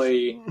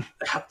definitely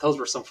those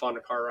were some fun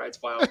car rides.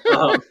 Wow.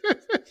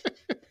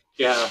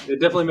 Yeah,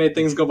 it definitely made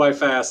things go by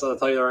fast. I'll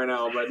tell you that right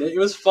now, but it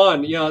was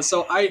fun.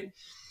 So I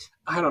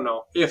don't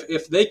know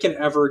if they can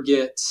ever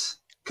get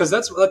because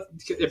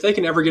if they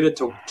can ever get it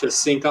to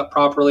sync up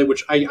properly,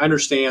 which I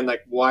understand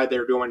like why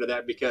they're doing to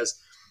that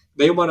because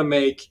they want to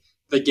make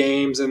the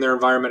games in their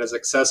environment as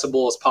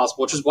accessible as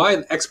possible, which is why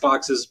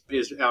Xbox is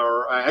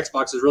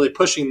really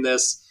pushing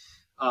this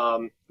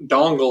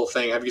dongle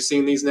thing. Have you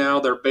seen these now?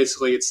 They're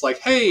basically it's like,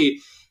 hey,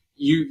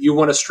 you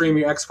want to stream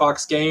your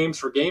Xbox games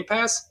for Game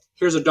Pass?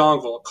 Here's a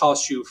dongle. It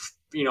costs you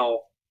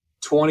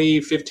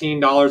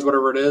 $15,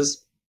 whatever it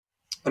is,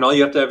 and all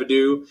you have to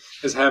do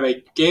is have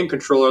a game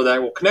controller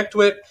that will connect to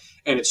it,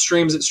 and it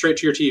streams it straight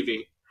to your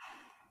TV.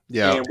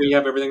 Yeah. And we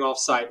have everything off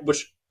site,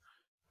 which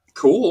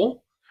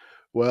cool.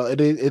 Well,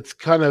 it's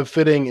kind of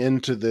fitting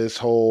into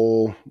this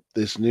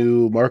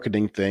new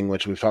marketing thing,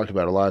 which we've talked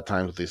about a lot of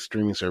times with these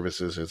streaming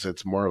services.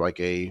 It's more like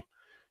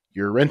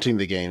you're renting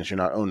the games, you're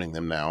not owning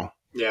them now.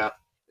 Yeah.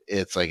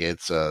 It's like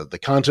the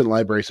content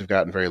libraries have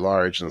gotten very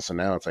large, and so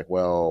now it's like,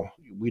 well,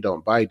 we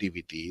don't buy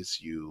DVDs.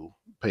 You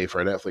pay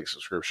for a Netflix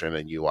subscription,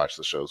 and you watch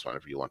the shows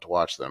whenever you want to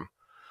watch them.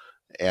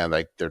 And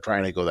like they're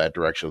trying to go that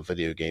direction with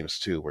video games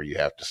too, where you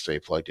have to stay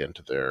plugged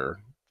into their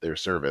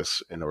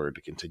service in order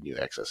to continue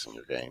accessing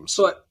your games.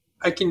 So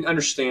I can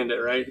understand it,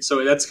 right?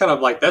 So that's kind of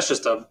like that's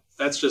just a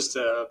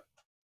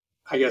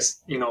I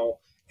guess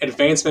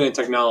advancement in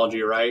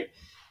technology, right?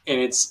 And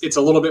it's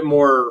a little bit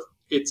more.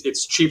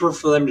 It's cheaper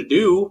for them to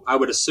do, I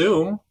would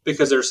assume,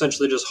 because they're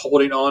essentially just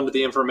holding on to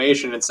the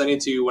information and sending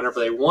it to you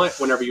whenever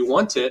you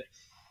want it,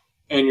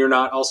 and you're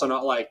not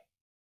like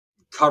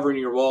covering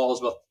your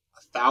walls with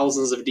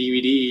thousands of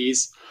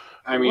DVDs.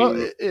 I mean,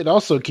 well, it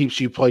also keeps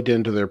you plugged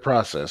into their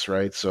process,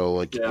 right? So,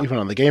 like even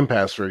on the Game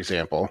Pass, for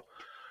example,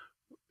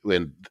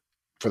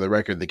 for the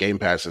record, the Game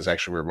Pass is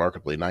actually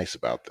remarkably nice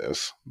about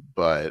this,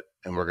 and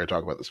we're going to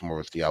talk about this more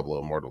with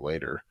Diablo Immortal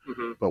later.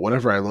 Mm-hmm. But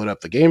whenever I load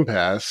up the Game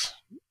Pass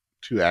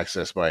to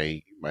access my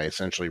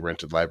essentially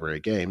rented library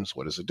of games,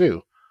 what does it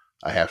do?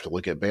 I have to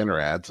look at banner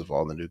ads of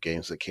all the new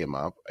games that came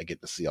up. I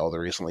get to see all the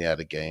recently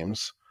added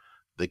games.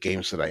 The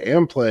games that I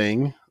am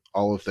playing,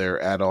 all of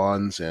their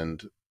add-ons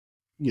and,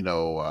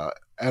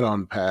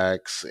 add-on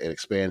packs and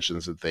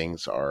expansions and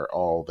things are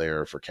all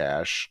there for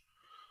cash.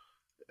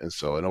 And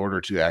so in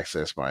order to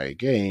access my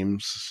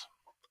games,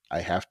 I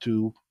have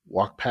to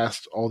walk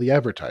past all the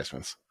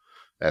advertisements,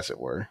 as it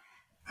were.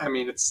 I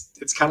mean,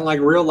 it's kind of like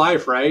real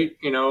life, right?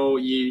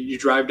 You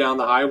drive down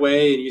the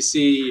highway and you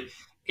see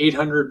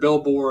 800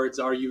 billboards,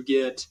 or you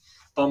get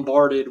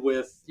bombarded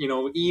with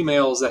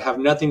emails that have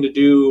nothing to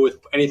do with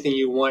anything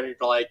you want.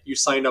 Like you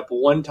signed up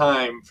one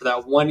time for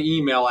that one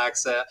email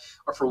access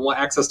or for one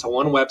access to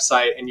one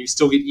website, and you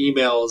still get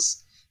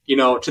emails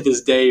to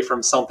this day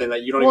from something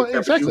that you don't Well, even care.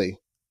 exactly.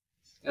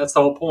 That's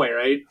the whole point,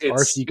 right?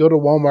 Or if you go to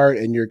Walmart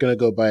and you're going to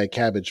go buy a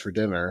cabbage for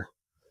dinner,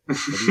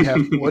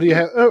 what do you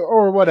have,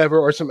 or whatever,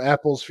 or some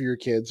apples for your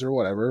kids or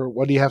whatever.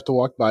 What do you have to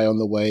walk by on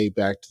the way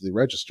back to the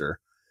register?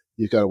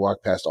 You've got to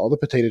walk past all the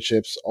potato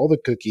chips, all the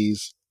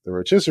cookies, the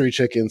rotisserie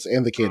chickens,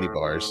 and the candy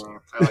bars.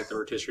 I like the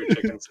rotisserie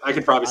chickens. I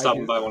could probably stop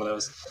and buy one of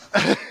those.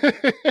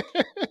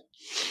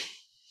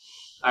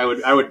 I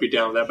would be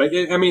down with that.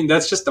 But I mean,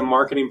 that's just a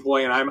marketing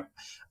ploy, and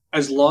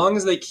as long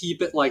as they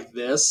keep it like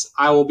this,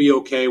 I will be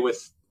okay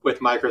with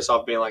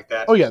Microsoft being like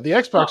that. Oh yeah, the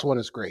Xbox One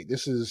is great.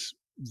 This is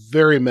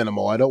very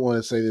minimal. I don't want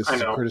to say this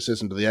is a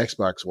criticism to the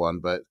Xbox One,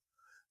 but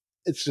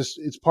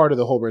it's part of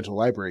the whole rental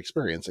library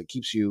experience. It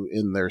keeps you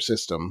in their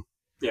system.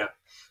 Yeah.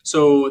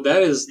 So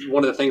that is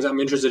one of the things I'm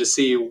interested to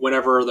see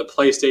whenever the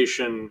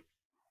PlayStation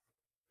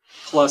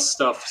Plus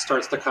stuff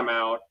starts to come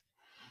out.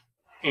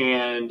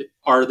 And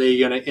are they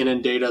going to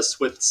inundate us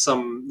with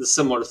some the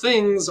similar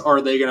things?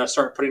 Are they going to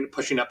start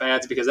pushing up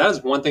ads? Because that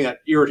is one thing that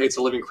irritates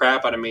the living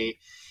crap out of me,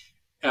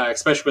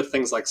 especially with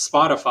things like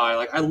Spotify.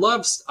 Like I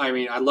love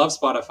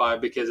Spotify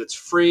because it's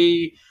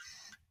free,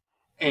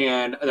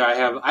 and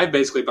I've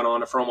basically been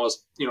on it for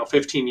almost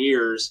 15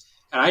 years.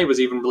 And I was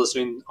even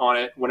listening on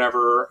it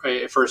whenever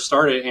it first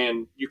started,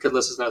 and you could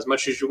listen as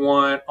much as you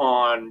want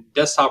on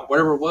desktop,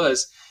 whatever it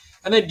was.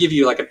 And they'd give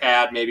you like an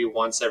ad maybe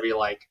once every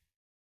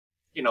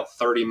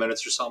 30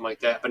 minutes or something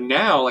like that. But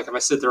now, like if I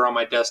sit there on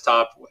my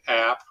desktop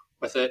app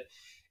with it,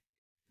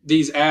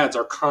 these ads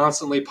are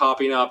constantly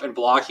popping up and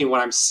blocking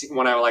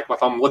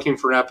if I'm looking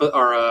for an app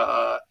or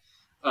a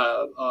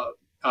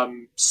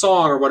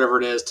song or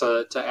whatever it is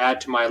to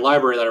add to my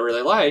library that I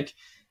really like.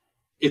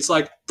 It's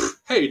like,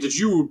 hey, did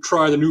you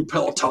try the new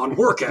Peloton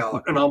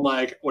workout? And I'm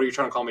like, what are you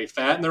trying to call me,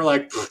 fat? And they're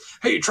like,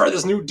 hey, try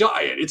this new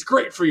diet. It's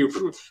great for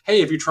you.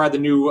 Hey, have you tried the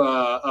new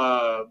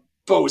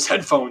Bose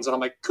headphones? And I'm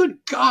like, good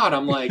God.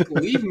 I'm like,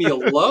 leave me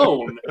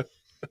alone.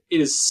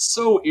 It is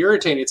so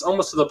irritating. It's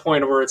almost to the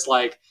point where it's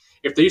like,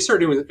 if they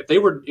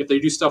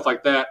do stuff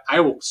like that,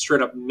 I will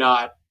straight up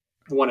not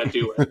want to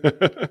do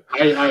it.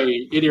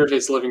 It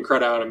irritates the living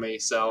crud out of me.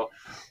 So,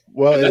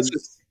 that's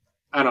just,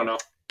 I don't know.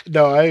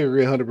 No, I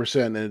agree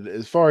 100%. And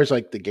as far as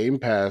like the Game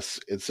Pass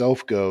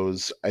itself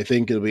goes, I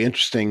think it'll be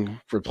interesting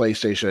for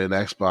PlayStation and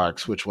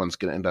Xbox, which one's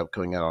going to end up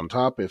coming out on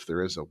top if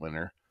there is a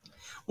winner.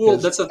 Well,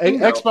 that's the thing.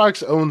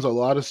 Xbox owns a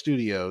lot of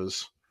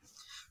studios,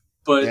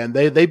 and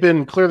they've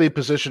been clearly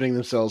positioning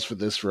themselves for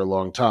this for a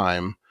long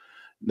time.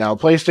 Now,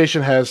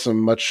 PlayStation has some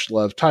much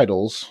loved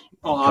titles.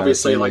 Well,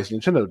 obviously, like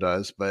Nintendo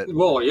does, but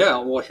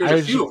here's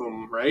a few of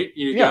them, right?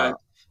 You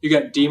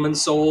got Demon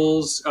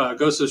Souls,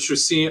 Ghost of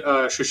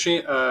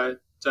Tsushima,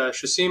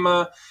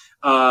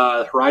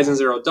 Horizon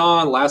Zero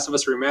Dawn, Last of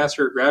Us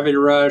Remastered, Gravity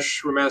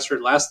Rush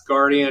Remastered, Last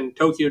Guardian,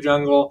 Tokyo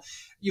Jungle.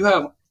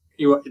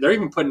 They're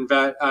even putting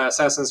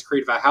Assassin's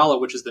Creed Valhalla,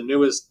 which is the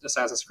newest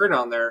Assassin's Creed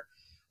on there.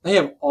 They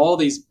have all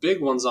these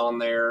big ones on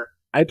there.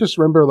 I just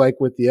remember, like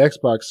with the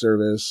Xbox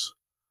service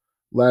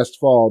last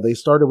fall, they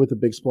started with a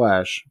big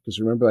splash. Because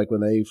remember, like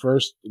when they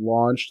first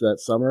launched that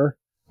summer,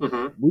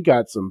 we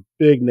got some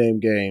big name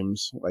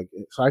games. Like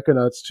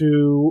Psychonauts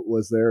 2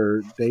 was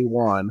their day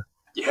one.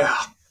 Yeah.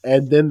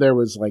 And then there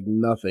was like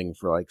nothing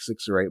for like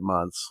 6 or 8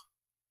 months.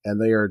 And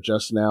they are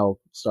just now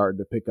starting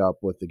to pick up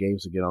with the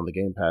games again on the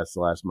Game Pass the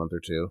last month or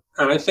two.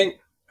 And I think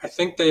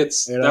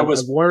I'm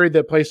worried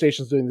that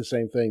PlayStation's doing the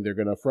same thing. They're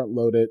going to front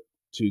load it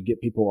to get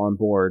people on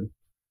board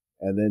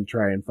and then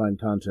try and find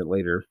content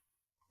later.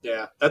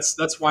 Yeah,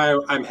 that's why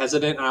I'm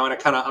hesitant. And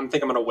I'm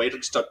thinking I'm going to wait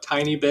just a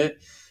tiny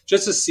bit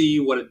just to see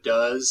what it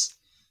does.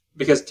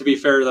 Because to be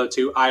fair though,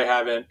 too,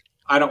 I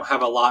don't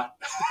have a lot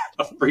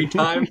of free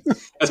time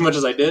as much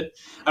as I did.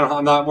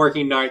 I'm not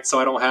working nights, so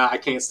I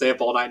can't stay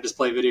up all night and just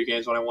play video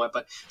games when I want.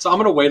 So I'm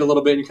going to wait a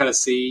little bit and kind of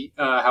see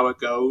how it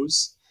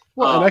goes.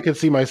 Well, and I can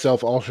see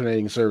myself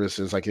alternating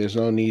services. Like, there's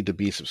no need to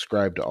be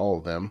subscribed to all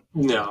of them.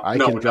 I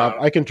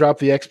can drop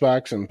the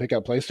Xbox and pick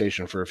up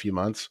PlayStation for a few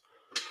months.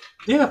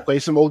 Yeah, play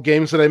some old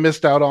games that I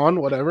missed out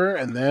on, whatever,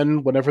 and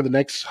then whenever the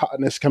next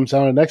hotness comes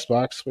out on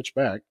Xbox, switch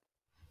back.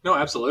 No,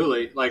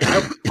 absolutely. Like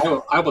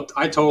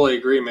I totally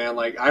agree, man.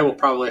 Like I will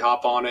probably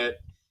hop on it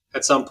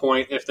at some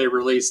point if they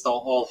release the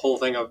whole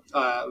thing of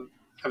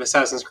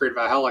Assassin's Creed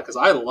Valhalla, because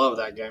I love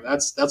that game.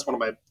 That's one of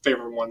my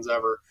favorite ones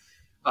ever.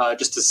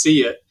 Just to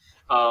see it.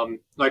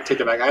 I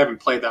take it back. I haven't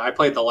played that. I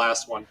played the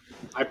last one.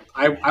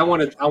 I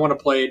want to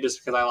play it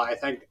just because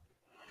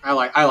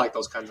I like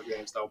those kinds of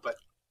games though. But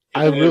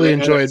I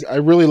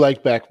really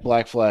liked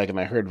Black Flag, and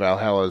I heard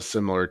Valhalla is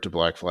similar to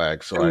Black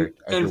Flag. So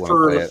and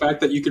for the fact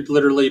that you could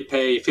literally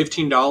pay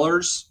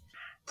 $15,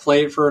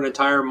 play it for an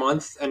entire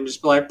month, and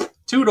just be like,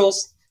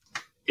 toodles.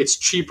 It's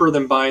cheaper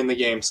than buying the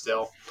game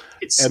still.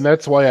 And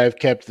that's why I've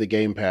kept the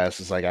Game Pass.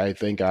 Is like I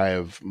think I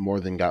have more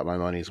than got my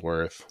money's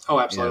worth. Oh,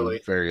 absolutely.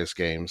 In various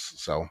games.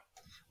 So.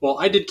 Well,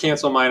 I did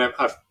cancel mine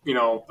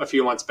a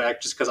few months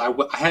back just because I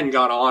hadn't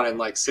gone on in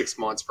like 6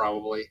 months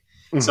probably.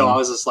 Mm-hmm. So I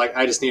was just like,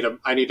 I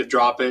need to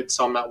drop it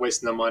so I'm not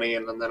wasting the money,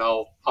 and then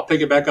I'll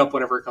pick it back up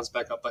whenever it comes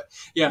back up. But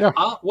yeah.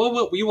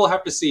 We will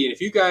have to see. And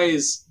if you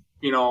guys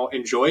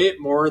enjoy it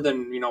more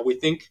than we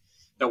think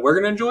that we're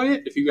going to enjoy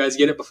it. If you guys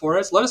get it before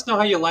us, let us know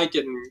how you like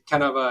it and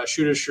kind of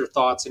shoot us your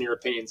thoughts and your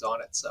opinions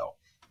on it. So,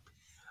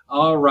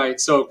 all right.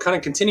 So, kind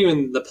of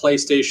continuing the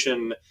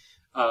PlayStation,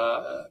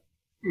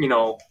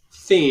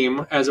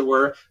 theme, as it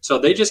were. So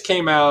they just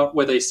came out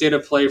with a state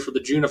of play for the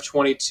June of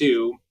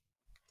 22,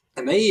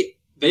 and they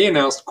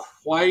announced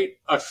quite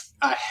a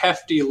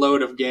hefty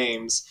load of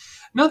games.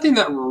 Nothing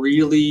that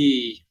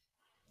really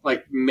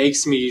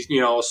makes me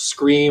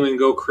scream and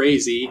go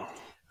crazy.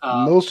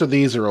 Most of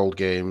these are old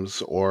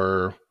games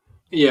or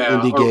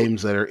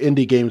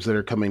indie games that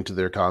are coming to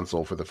their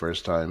console for the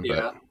first time. Yeah,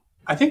 but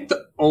I think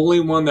the only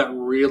thing that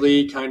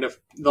really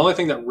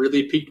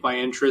piqued my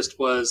interest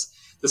was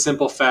the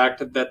simple fact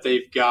that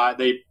they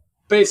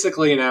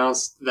basically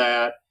announced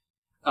that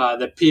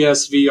the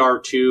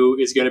PSVR 2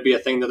 is going to be a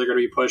thing that they're going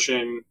to be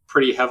pushing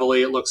pretty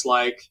heavily. It looks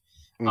like.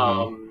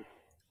 Mhm.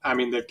 I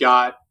mean, it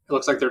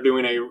looks like they're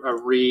doing they're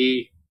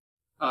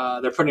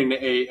putting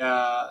a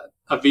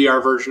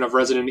VR version of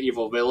Resident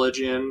Evil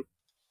Village in,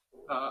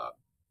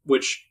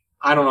 which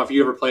I don't know if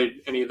you ever played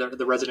any of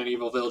the Resident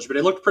Evil Village, but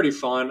it looked pretty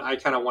fun. I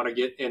kind of want to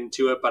get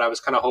into it, but I was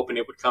kind of hoping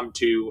it would come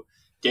to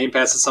Game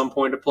Pass at some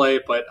point to play,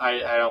 but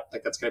I don't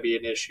think that's going to be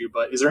an issue.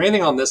 But is there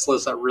anything on this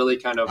list that really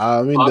kind of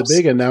the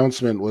big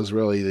announcement was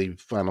really the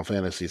Final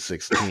Fantasy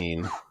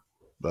 16,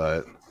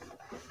 but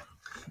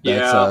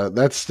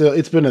that's still,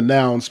 it's been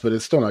announced, but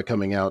it's still not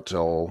coming out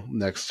till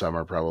next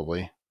summer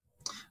probably.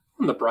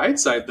 On the bright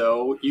side,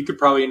 though, you could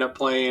probably end up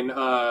playing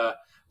the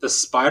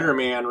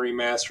Spider-Man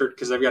remastered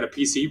because they've got a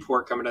PC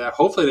port coming to that.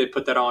 Hopefully they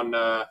put that on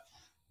not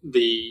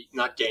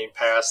Game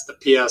Pass, the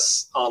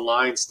PS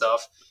Online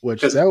stuff.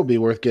 Which that would be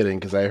worth getting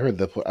because I heard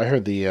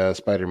the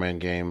Spider-Man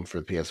game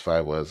for the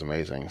PS5 was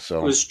amazing. So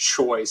it was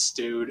choice,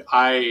 dude.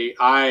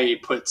 I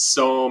put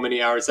so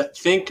many hours.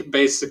 Think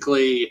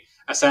basically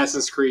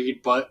Assassin's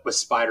Creed, but with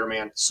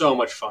Spider-Man. So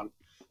much fun.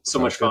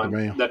 Much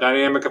fun. The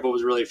dynamic of it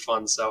was really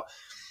fun. So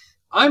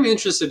I'm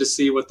interested to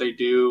see what they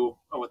do,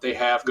 what they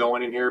have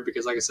going in here,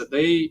 because like I said,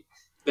 they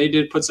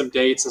did put some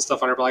dates and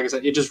stuff on it, but like I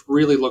said, it just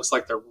really looks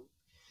like they're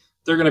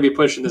going to be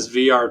pushing this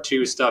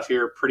VR2 stuff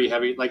here pretty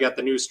heavy. Like got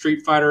the new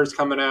Street Fighters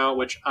coming out,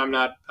 which I'm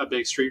not a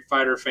big Street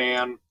Fighter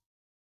fan.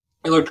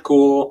 It looked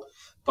cool,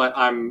 but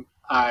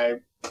I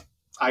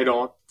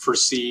don't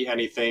foresee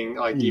anything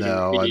like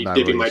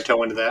dipping my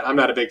toe into that. I'm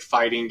not a big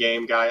fighting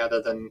game guy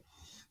other than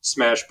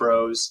Smash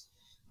Bros.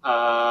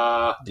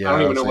 I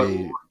don't even know what.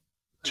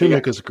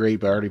 Tunic is great,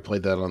 but I already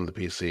played that on the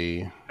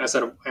PC. I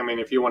mean,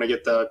 if you want to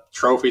get the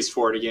trophies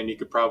for it again, you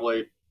could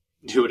probably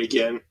do it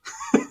again.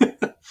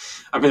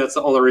 I mean, that's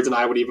the only reason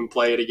I would even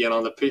play it again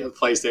on the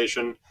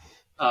PlayStation,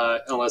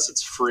 unless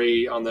it's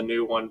free on the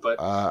new one.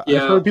 But I've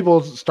heard people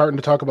starting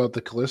to talk about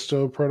the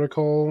Callisto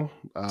Protocol.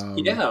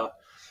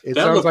 It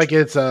sounds like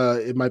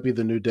it might be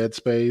the new Dead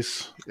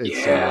Space.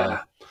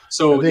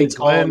 So I think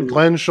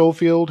Glenn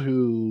Schofield,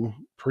 who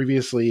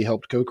previously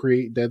helped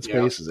co-create Dead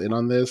Space, is in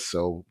on this,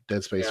 so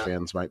Dead Space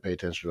fans might pay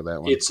attention to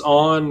that one. It's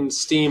on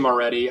Steam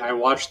already. I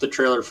watched the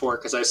trailer for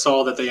it because I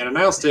saw that they had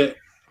announced it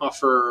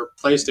for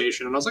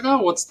PlayStation, and I was like, oh,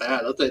 what's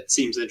that? That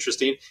seems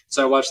interesting.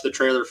 So I watched the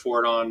trailer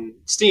for it on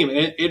Steam,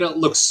 and it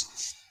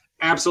looks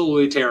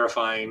absolutely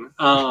terrifying.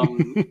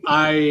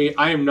 I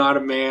am not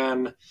a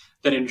man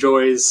that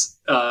enjoys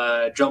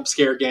jump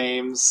scare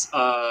games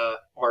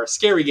or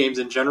scary games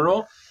in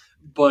general,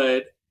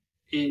 but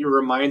it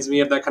reminds me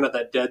of that kind of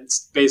that Dead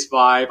Space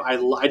vibe. I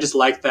just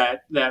like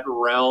that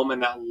realm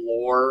and that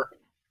lore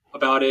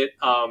about it.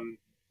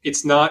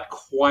 It's not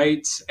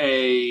quite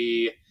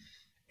a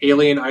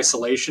Alien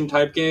Isolation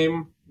type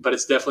game, but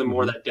it's definitely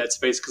more that Dead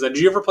Space. Because did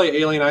you ever play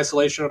Alien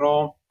Isolation at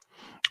all?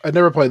 I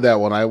never played that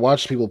one. I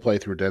watched people play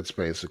through Dead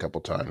Space a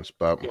couple times,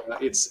 but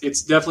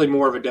it's definitely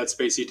more of a Dead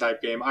Spacey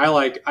type game.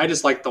 I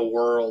just like the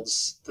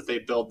worlds that they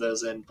build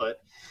those in.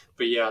 But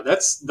yeah,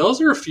 those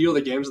are a few of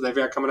the games that they've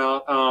got coming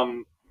out.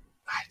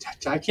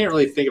 I can't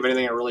really think of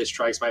anything that really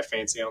strikes my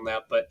fancy on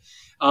that. But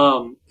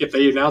if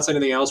they announce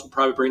anything else, we'll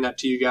probably bring that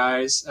to you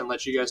guys and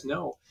let you guys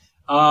know.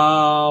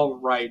 All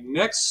right,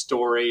 next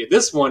story.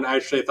 This one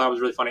actually I thought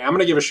was really funny. I'm going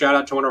to give a shout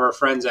out to one of our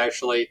friends,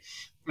 actually.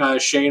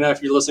 Shayna,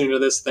 if you're listening to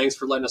this, thanks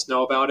for letting us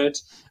know about it.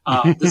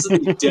 This is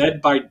the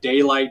Dead by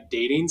Daylight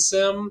dating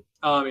sim.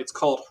 It's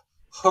called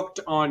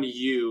Hooked on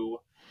You,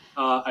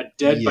 a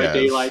Dead by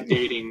Daylight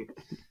dating.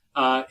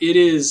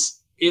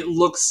 It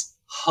looks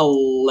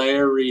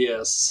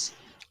hilarious.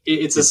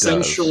 It's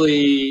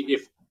essentially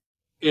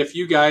if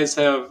you guys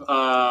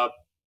have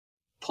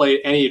played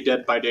any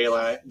Dead by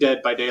Daylight,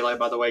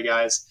 by the way,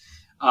 guys,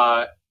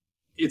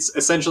 it's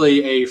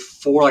essentially a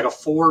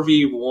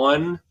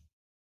 4v1.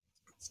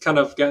 It's kind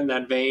of got in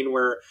that vein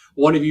where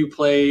one of you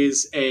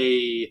plays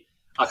a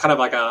kind of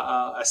like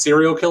a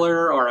serial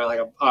killer or like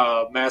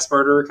a mass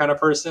murderer kind of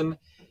person,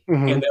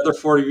 and the other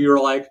 4 of you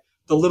are like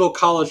the little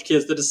college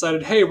kids that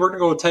decided, hey, we're gonna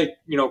go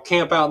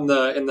camp out in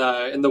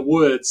the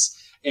woods,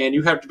 and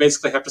you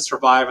basically have to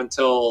survive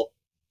until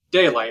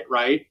daylight,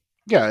 right?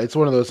 Yeah, it's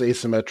one of those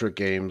asymmetric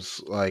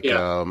games. Like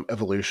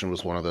Evolution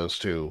was one of those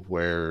too,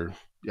 where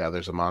Yeah,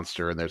 there's a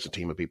monster and there's a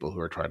team of people who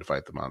are trying to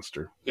fight the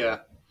monster. Yeah.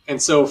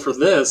 And so for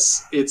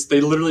this,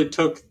 they literally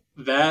took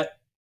that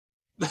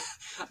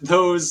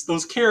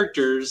those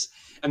characters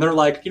and they're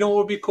like, you know what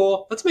would be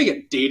cool? Let's make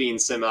a dating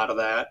sim out of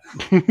that.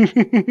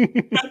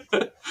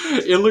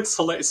 It looks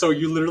hilarious. So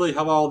you literally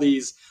have all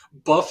these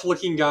buff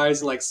looking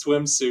guys in like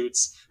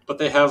swimsuits, but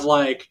they have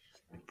like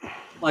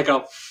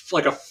a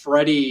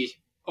Freddy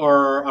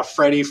or a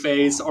Freddy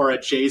face or a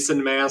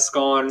Jason mask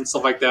on and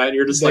stuff like that. And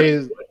you're just they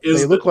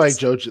look like this?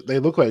 JoJo. They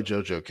look like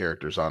JoJo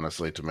characters,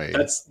 honestly, to me.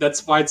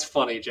 That's why it's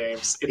funny,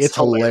 James. It's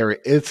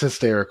hilarious. It's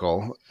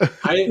hysterical.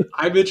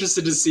 I'm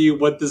interested to see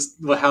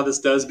how this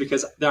does,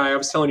 because I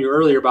was telling you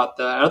earlier about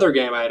the other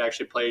game I had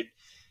actually played,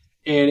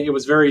 and it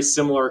was very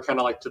similar, kind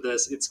of like to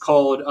this. It's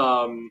called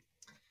I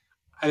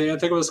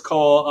think it was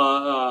called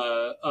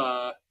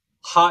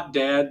Hot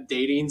Dad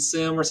Dating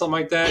Sim or something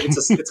like that.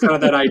 It's kind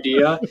of that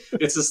idea.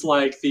 It's just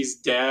like these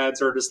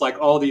dads are just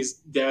like, all these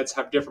dads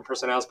have different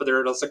personalities, but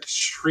they're just like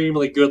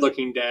extremely good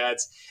looking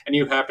dads, and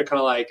you have to kind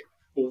of like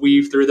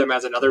weave through them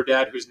as another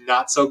dad who's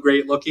not so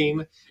great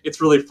looking. It's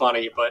really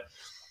funny, but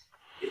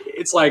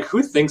it's like,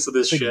 who thinks of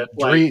this shit?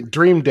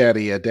 Dream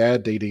Daddy, a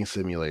dad dating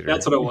simulator.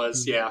 That's what it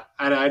was. Yeah,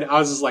 and I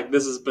was just like,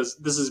 this is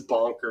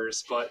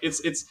bonkers, but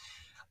it's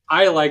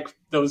I like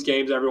those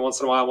games every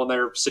once in a while when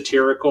they're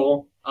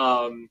satirical.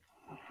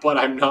 But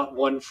I'm not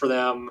one for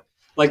them.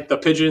 Like the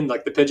pigeon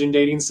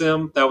dating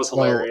sim, that was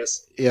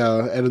hilarious.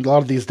 Well, yeah, and a lot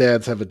of these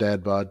dads have a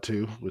dad bod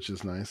too, which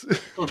is nice.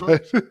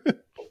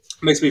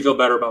 Makes me feel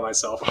better about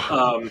myself.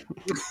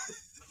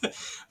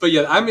 But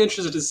yeah, I'm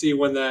interested to see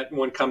when that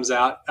one comes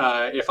out,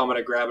 if I'm going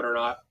to grab it or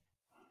not.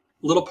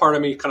 A little part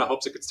of me kind of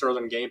hopes it gets thrown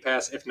on Game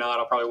Pass. If not,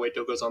 I'll probably wait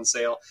till it goes on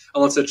sale,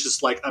 unless it's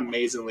just like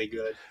amazingly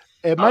good.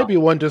 It might be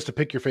one just to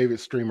pick your favorite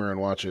streamer and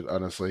watch it,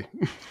 honestly.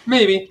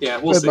 Maybe, yeah,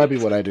 we'll see. That might be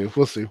what I do.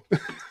 We'll see.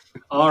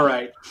 All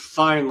right,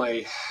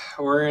 finally,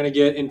 we're going to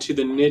get into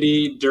the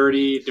nitty,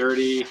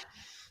 dirty,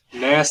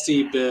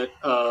 nasty bit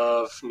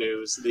of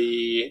news.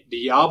 The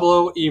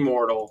Diablo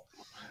Immortal.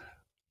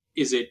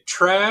 Is it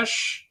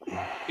trash?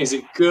 Is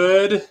it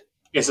good?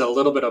 Is it a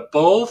little bit of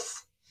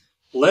both?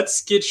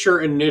 Let's get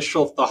your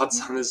initial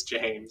thoughts on this,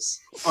 James.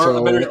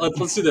 Or better,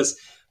 let's do this.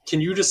 Can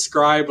you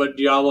describe what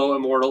Diablo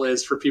Immortal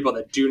is for people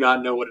that do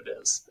not know what it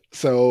is?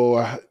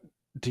 So,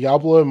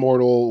 Diablo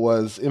Immortal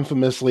was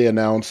infamously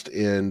announced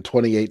in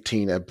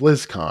 2018 at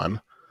BlizzCon.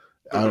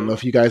 I don't know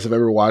if you guys have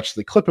ever watched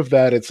the clip of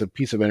that. It's a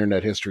piece of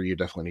internet history. You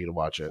definitely need to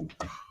watch it.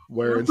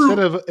 Where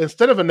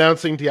instead of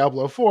announcing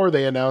Diablo 4,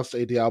 they announced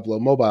a Diablo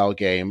mobile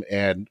game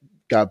and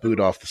got booed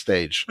off the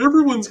stage.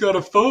 Everyone's got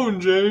a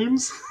phone,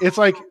 James. It's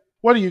like,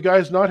 what, do you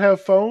guys not have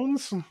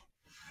phones?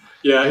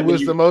 Yeah, it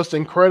was the most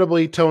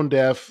incredibly tone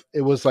deaf.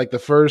 It was like the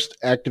first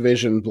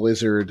Activision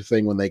Blizzard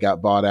thing when they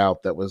got bought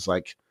out that was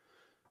like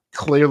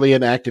clearly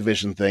an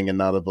Activision thing and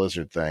not a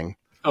Blizzard thing.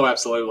 Oh,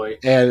 absolutely.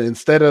 And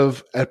instead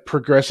of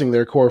progressing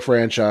their core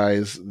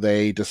franchise,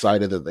 they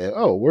decided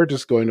that we're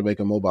just going to make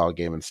a mobile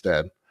game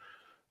instead.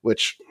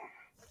 Which,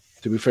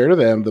 to be fair to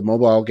them, the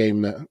mobile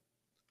game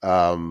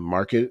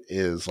market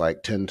is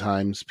like 10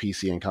 times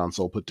PC and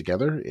console put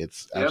together.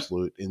 It's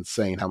absolute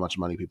insane how much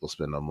money people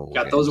spend on mobile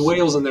games. Got those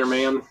whales in there,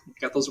 man.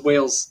 Got those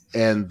whales.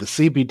 And the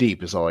CB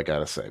deep is all I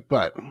gotta say.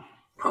 But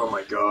oh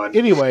my god.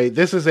 Anyway,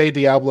 this is a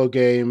Diablo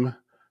game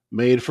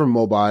made for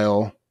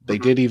mobile. They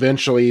did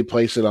eventually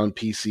place it on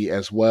PC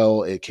as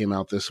well. It came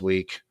out this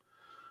week.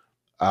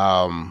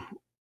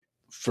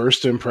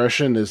 First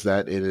impression is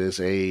that it is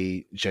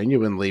a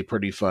genuinely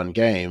pretty fun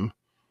game,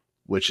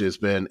 which has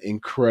been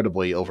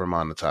incredibly over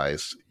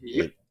monetized.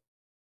 Yep.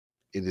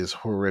 It is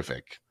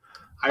horrific.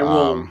 I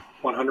will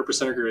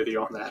 100% agree with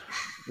you on that.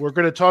 We're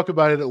going to talk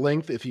about it at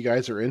length. If you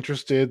guys are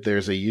interested,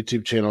 there's a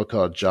YouTube channel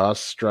called Joss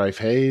Strife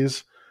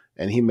Hayes,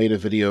 and he made a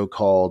video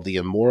called The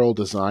Immoral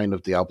Design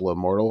of Diablo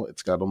Immortal.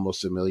 It's got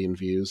almost 1 million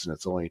views, and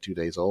it's only 2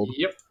 days old.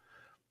 Yep.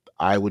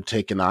 I would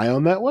take an eye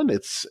on that one.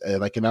 It's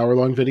like an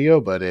hour-long video,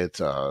 but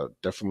it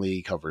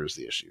definitely covers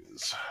the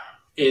issues.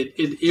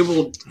 It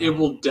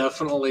will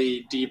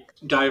definitely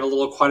dive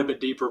quite a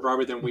bit deeper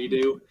probably than we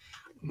do.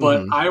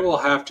 But I will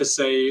have to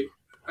say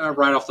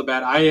right off the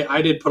bat,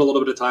 I did put a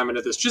little bit of time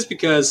into this just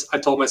because I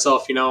told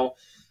myself,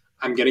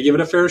 I'm going to give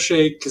it a fair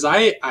shake, because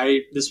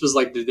this was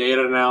like the day it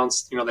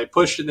announced, they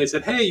pushed it and they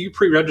said, hey, you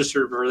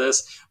pre-registered for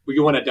this. Will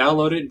you want to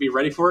download it and be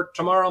ready for it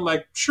tomorrow? I'm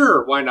like,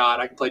 sure, why not?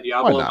 I can play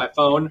Diablo on my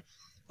phone.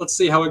 Let's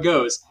see how it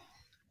goes.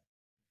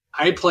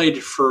 I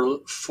played for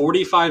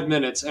 45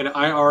 minutes and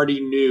I already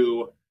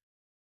knew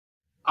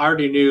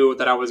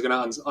that I was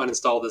going to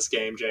uninstall this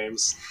game,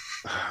 James.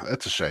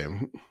 That's a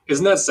shame.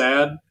 Isn't that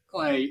sad?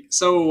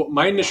 So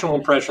my initial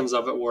impressions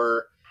of it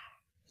were,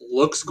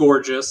 looks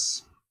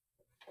gorgeous,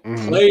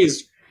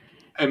 plays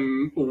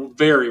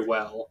very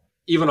well,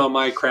 even on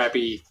my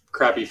crappy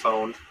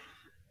phone.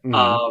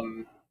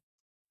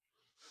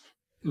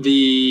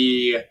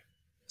 The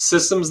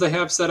systems they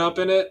have set up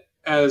in it,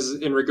 as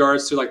in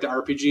regards to like the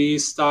RPG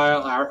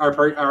style,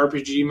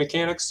 RPG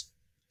mechanics,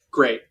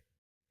 great.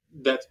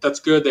 That's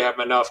good. They have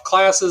enough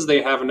classes.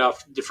 They have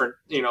enough different,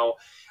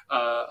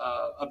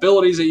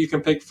 abilities that you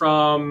can pick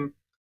from.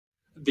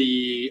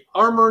 The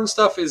armor and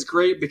stuff is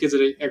great because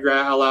it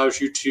allows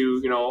you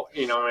to,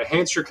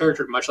 enhance your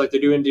character much like they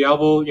do in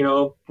Diablo,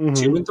 2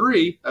 and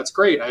 3. That's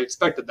great. I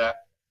expected that.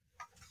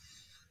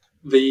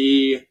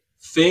 The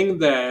thing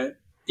that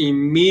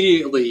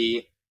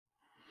immediately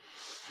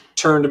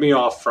turned me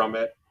off from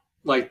it,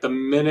 like the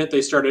minute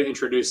they started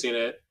introducing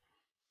it,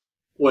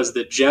 was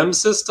the gem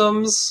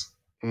systems,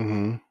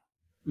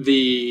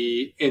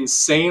 the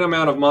insane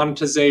amount of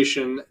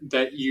monetization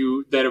that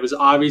it was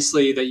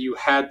obviously that you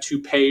had to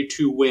pay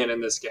to win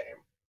in this game.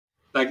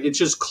 Like, it's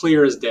just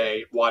clear as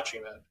day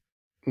watching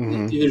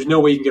it. There's no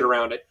way you can get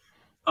around it.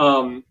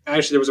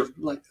 Actually, there was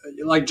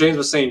like James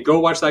was saying, go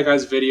watch that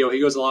guy's video. He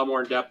goes a lot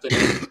more in depth than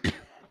it.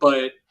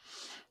 But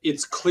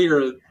it's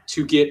clear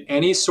to get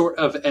any sort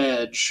of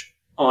edge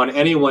on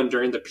anyone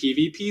during the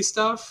PvP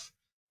stuff,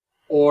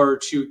 or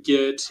to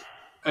get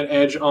an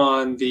edge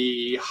on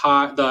the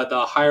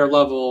higher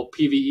level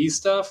PvE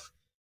stuff,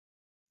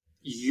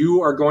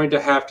 you are going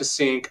to have to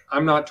sink,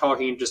 I'm not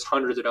talking just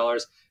hundreds of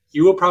dollars,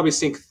 you will probably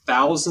sink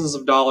thousands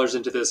of dollars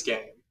into this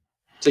game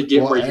to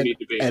get where you need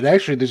to be. And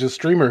actually, there's a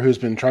streamer who's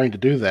been trying to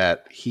do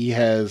that. He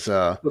has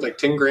with like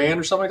 10 grand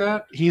or something like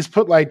that? He's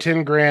put like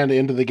 10 grand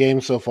into the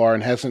game so far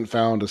and hasn't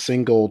found a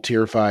single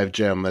tier 5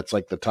 gem that's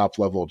like the top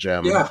level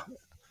gem. Yeah.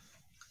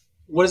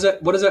 What does that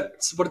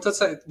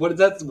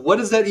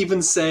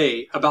even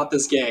say about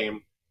this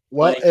game?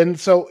 Well, and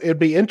so it'd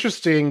be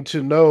interesting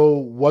to know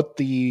what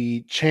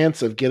the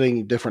chance of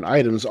getting different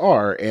items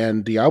are.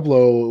 And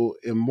Diablo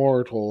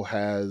Immortal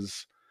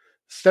has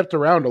stepped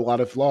around a lot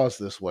of laws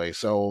this way.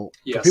 So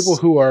for people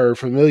who are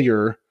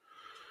familiar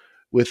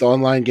with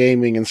online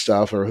gaming and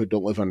stuff, or who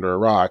don't live under a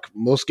rock,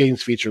 most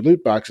games feature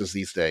loot boxes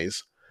these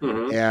days.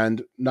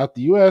 And not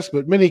the US,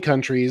 but many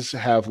countries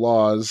have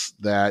laws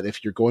that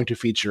if you're going to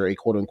feature a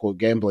quote-unquote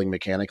gambling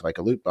mechanic like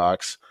a loot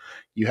box,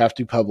 you have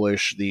to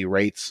publish the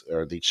rates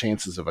or the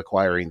chances of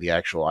acquiring the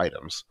actual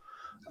items.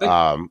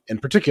 In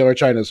particular,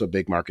 China is a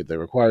big market that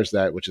requires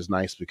that, which is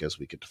nice because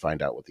we get to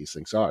find out what these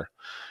things are.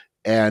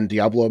 And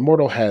Diablo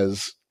Immortal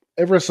has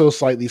ever so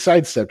slightly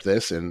sidestepped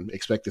this and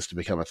expect this to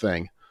become a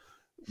thing,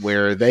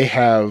 where they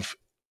have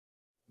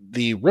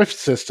the Rift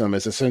system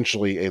is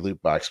essentially a loot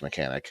box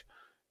mechanic.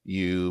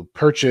 You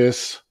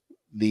purchase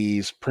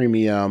these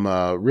premium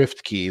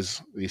Rift keys,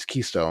 these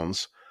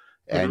keystones,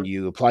 and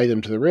you apply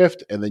them to the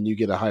Rift, and then you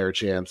get a higher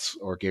chance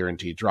or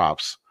guaranteed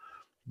drops.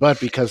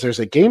 But because there's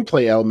a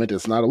gameplay element,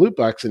 it's not a loot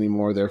box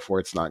anymore, therefore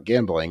it's not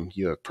gambling.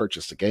 You have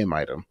purchased a game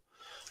item.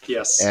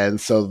 Yes.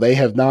 And so they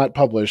have not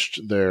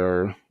published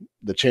the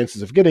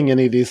chances of getting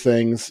any of these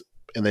things,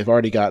 and they've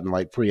already gotten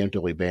like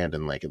preemptively banned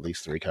in like at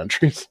least 3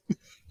 countries.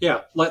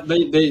 Yeah, like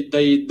they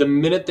the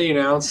minute they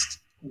announced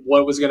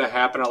what was going to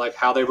happen, or like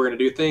how they were going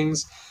to do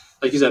things,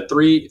 like you said,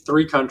 three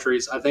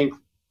countries. I think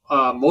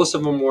most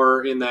of them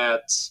were in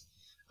that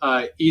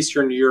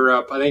Eastern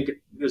Europe. I think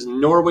there's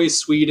Norway,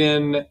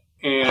 Sweden,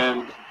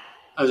 and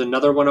there's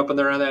another one up in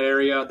there in that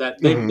area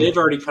that they've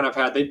already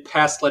they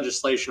passed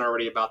legislation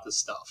already about this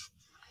stuff.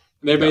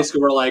 And they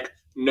basically were like,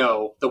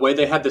 no, the way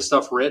they had this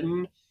stuff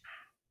written,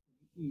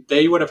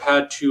 they would have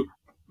had to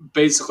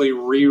basically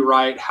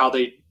rewrite how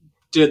they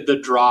did the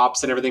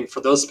drops and everything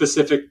for those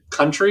specific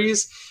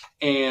countries.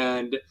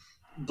 And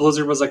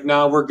Blizzard was like,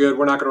 no, we're good.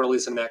 We're not going to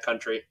release in that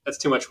country. That's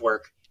too much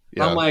work.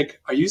 Yeah. I'm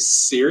like, are you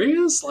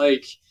serious?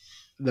 Like,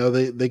 no,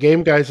 the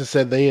game guys have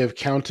said they have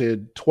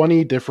counted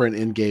 22 different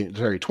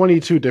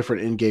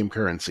in-game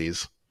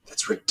currencies.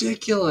 That's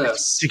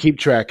ridiculous. To keep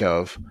track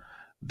of.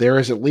 There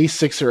is at least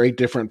 6 or 8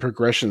 different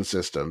progression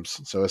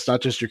systems. So it's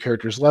not just your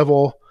character's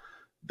level.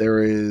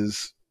 There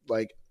is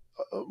like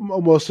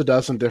almost a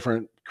dozen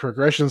different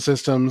progression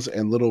systems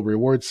and little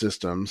reward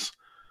systems.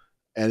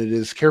 And it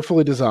is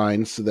carefully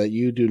designed so that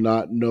you do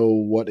not know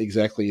what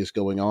exactly is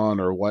going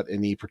on or what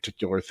any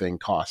particular thing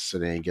costs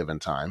at any given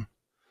time.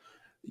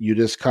 You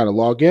just kind of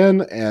log in,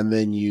 and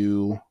then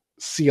you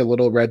see a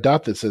little red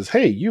dot that says,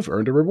 hey, you've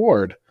earned a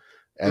reward.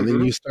 And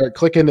then you start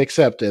clicking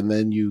accept, and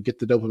then you get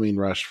the dopamine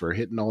rush for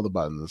hitting all the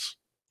buttons.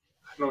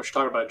 I know what you're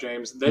talking about,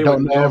 James. They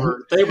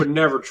would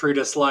never treat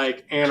us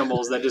like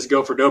animals that just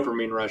go for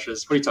dopamine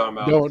rushes. What are you talking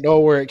about? You don't know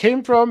where it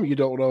came from. You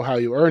don't know how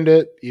you earned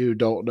it. You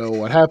don't know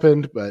what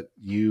happened, but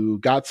you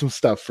got some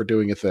stuff for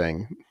doing a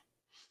thing.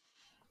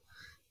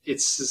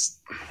 It's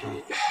just,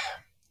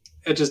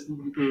 it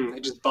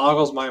just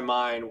boggles my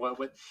mind. What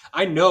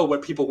I know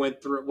what people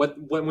went through, what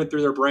went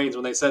through their brains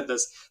when they said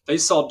this. They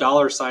saw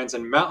dollar signs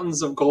and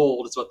mountains of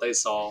gold is what they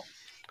saw,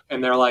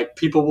 and they're like,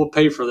 people will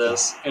pay for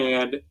this,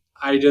 and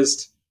I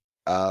just.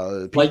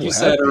 Like you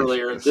said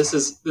earlier, this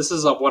is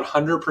a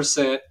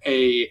 100%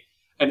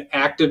 an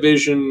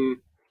Activision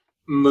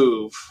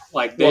move.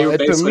 Like they were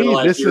basically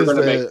like, you're going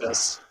to make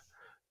this.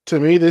 To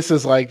me, this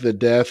is like the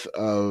death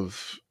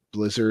of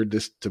Blizzard.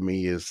 This to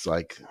me is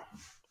like,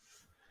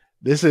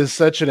 this is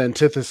such an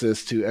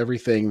antithesis to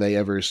everything they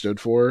ever stood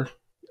for.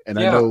 And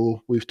I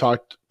know we've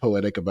talked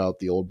poetic about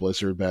the old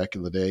Blizzard back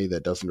in the day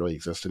that doesn't really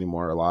exist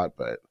anymore a lot,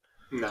 but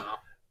no.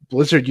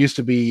 Blizzard used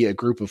to be a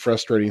group of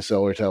frustrating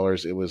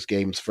storytellers. It was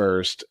games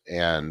first,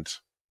 and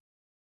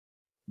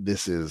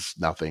this is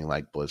nothing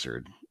like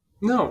Blizzard.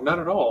 No, not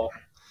at all.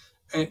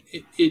 And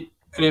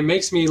it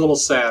makes me a little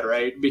sad,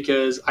 right?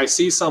 Because I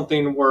see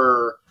something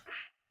where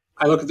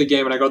I look at the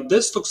game and I go,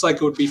 this looks like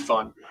it would be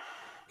fun.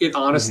 It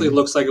honestly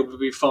looks like it would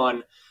be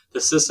fun.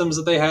 The systems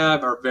that they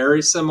have are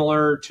very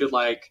similar to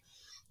like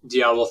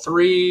Diablo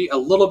 3, a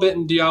little bit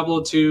in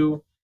Diablo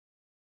 2,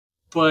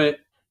 but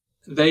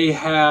they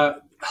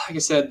have, like I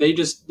said,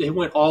 they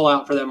went all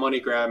out for that money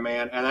grab,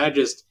 man. And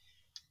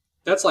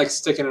that's like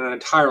sticking an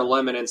entire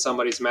lemon in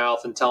somebody's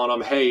mouth and telling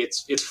them, hey,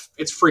 it's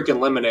freaking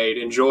lemonade.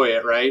 Enjoy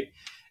it, right?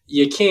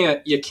 You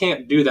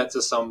can't do that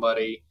to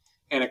somebody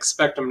and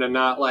expect them to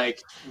not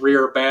like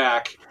rear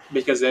back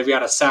because they've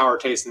got a sour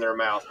taste in their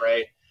mouth,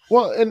 right?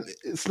 Well, and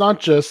it's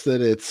not just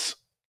that it's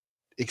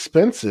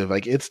expensive,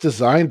 like it's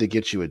designed to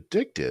get you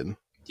addicted.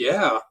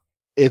 Yeah.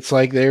 It's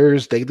like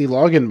there's daily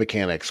login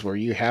mechanics where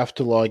you have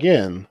to log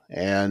in,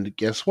 and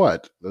guess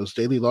what? Those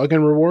daily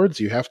login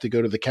rewards, you have to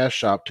go to the cash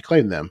shop to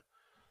claim them.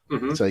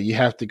 So you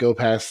have to go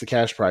past the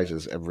cash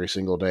prizes every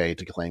single day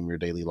to claim your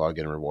daily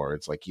login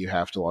rewards. Like you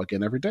have to log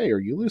in every day or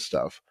you lose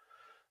stuff.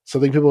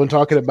 Something people have been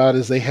talking about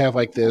is they have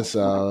like this, they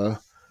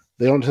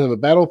don't have a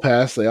battle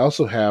pass. They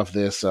also have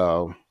this,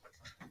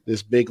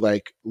 this big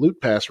like loot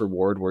pass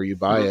reward where you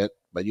buy it,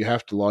 but you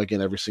have to log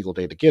in every single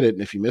day to get it.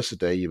 And if you miss a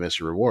day, you miss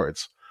your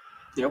rewards.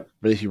 Yep.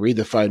 But if you read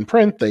the fine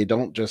print, they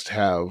don't just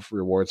have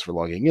rewards for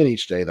logging in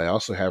each day. They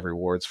also have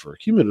rewards for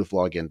cumulative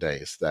login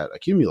days that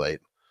accumulate.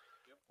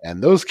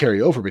 And those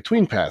carry over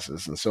between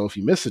passes. And so if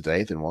you miss a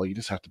day, then, well, you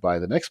just have to buy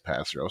the next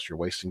pass or else you're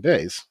wasting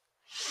days.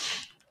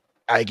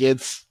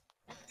 It's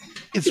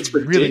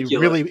really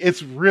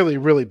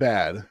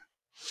bad.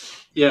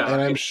 Yeah. And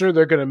I'm sure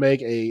they're going to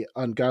make a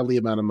ungodly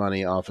amount of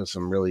money off of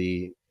some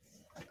really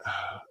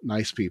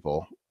nice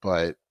people.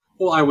 But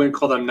well, I wouldn't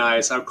call them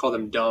nice. I would call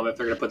them dumb if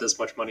they're going to put this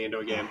much money into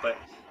a game. But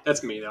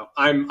that's me, though.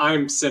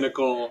 I'm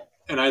cynical.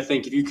 And I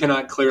think if you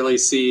cannot clearly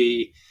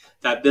see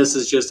that this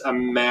is just a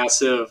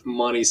massive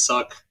money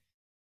suck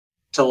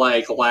to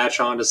like latch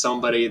on to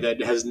somebody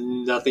that has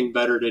nothing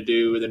better to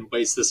do than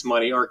waste this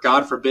money, or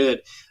God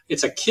forbid,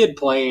 it's a kid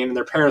playing and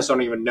their parents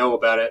don't even know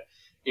about it,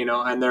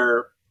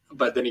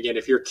 but then again,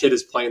 if your kid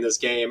is playing this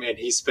game and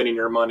he's spending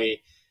your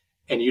money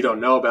and you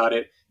don't know about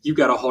it, you've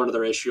got a whole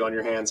other issue on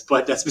your hands.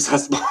 But that's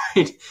besides the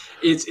point.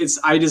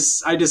 I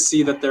just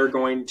see that they're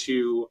going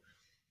to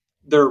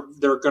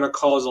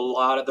cause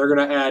they're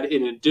going to add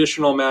an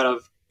additional amount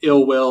of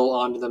ill will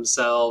onto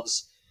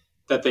themselves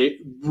that they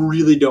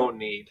really don't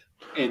need.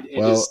 And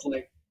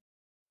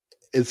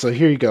so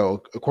here you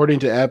go. According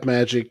to App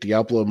Magic,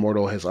 Diablo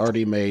Immortal has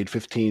already made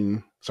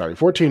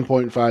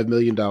 $14.5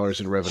 million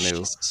in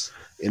revenue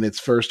in its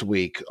first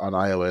week on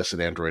iOS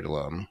and Android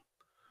alone.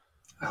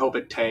 I hope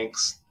it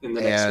tanks in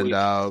the next week.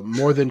 And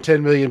more than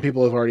 10 million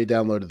people have already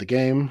downloaded the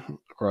game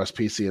across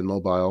PC and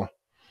mobile,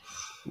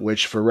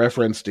 which for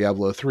reference,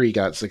 Diablo 3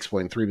 got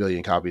 6.3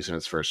 billion copies in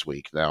its first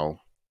week.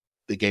 Now,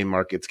 the game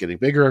market's getting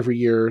bigger every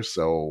year,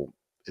 so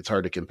it's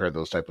hard to compare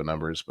those type of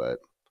numbers, but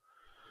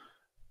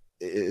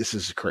this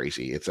is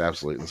crazy. It's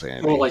absolute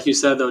insanity. Well, like you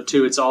said, though,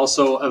 too, it's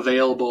also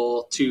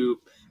available to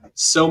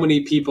so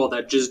many people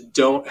that just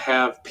don't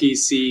have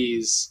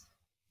PCs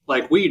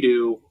like we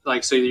do.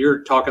 Like, so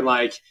you're talking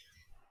like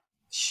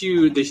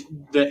huge,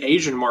 the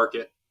Asian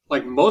market.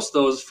 Like most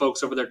of those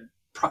folks over there,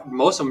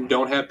 most of them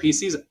don't have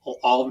PCs.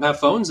 All of them have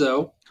phones,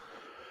 though.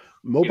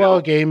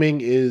 Mobile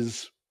gaming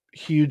is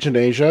huge in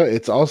Asia.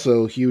 It's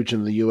also huge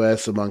in the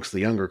US amongst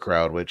the younger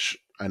crowd, which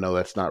I know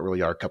that's not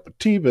really our cup of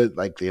tea, but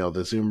like, the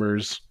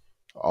Zoomers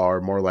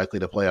are more likely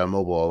to play on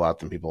mobile a lot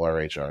than people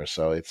our age are.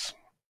 So it's.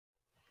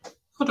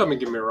 Well, don't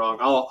get me wrong.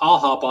 I'll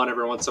hop on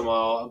every once in a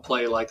while and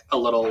play like a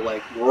little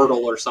like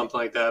Wordle or something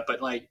like that.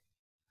 But like,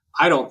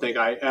 I don't think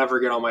I ever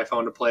get on my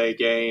phone to play a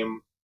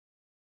game.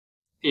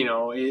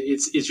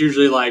 It's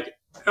usually like,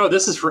 oh,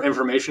 this is for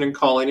information and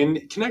calling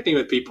and connecting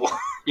with people.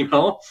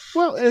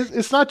 Well,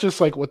 it's not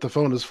just like what the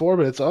phone is for,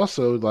 but it's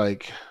also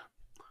like,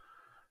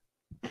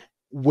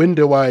 when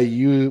do I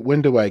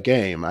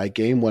game? I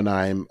game when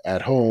I'm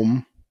at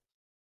home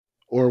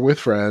or with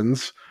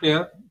friends.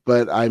 Yeah.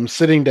 But I'm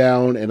sitting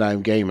down and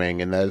I'm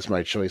gaming, and that is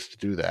my choice to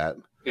do that.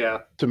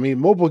 Yeah. To me,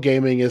 mobile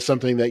gaming is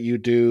something that you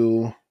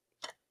do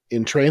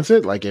in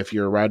transit, like if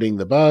you're riding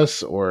the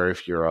bus or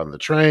if you're on the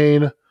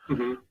train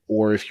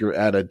or if you're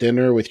at a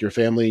dinner with your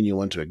family and you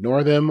want to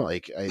ignore them.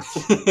 Like,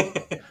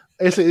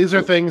 these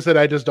are things that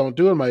I just don't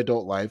do in my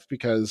adult life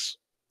because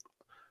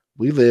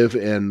we live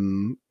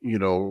in,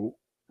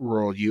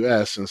 rural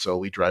US, and so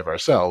we drive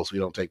ourselves. We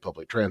don't take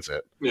public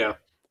transit. Yeah.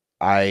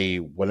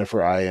 I'm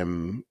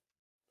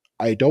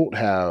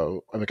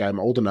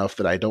old enough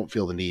that I don't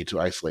feel the need to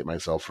isolate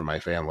myself from my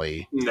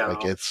family. No.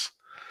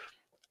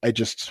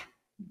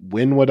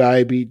 When would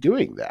I be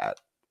doing that?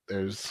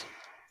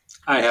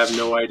 I have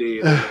no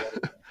idea.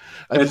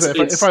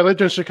 If I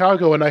lived in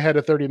Chicago and I had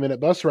a 30-minute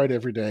bus ride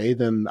every day,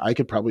 then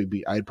I'd probably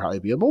be a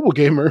mobile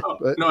gamer.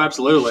 Oh, no,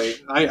 absolutely.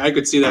 I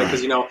could see that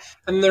because,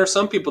 and there are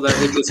some people that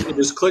it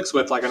just clicks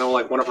with. Like, I know,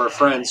 like one of our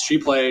friends, she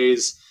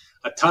plays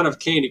a ton of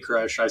Candy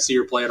Crush. I see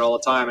her play it all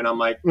the time, and I'm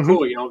like, Mhm.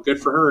 cool,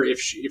 good for her. If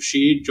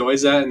she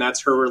enjoys that and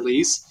that's her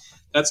release,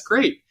 that's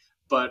great.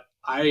 But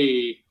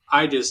I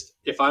just,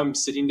 if I'm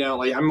sitting down,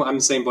 like I'm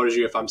the same boat as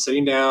you. If I'm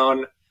sitting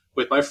down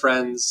with my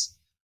friends,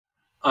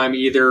 I'm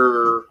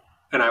either,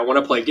 and I want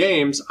to play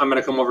games, I'm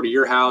going to come over to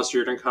your house,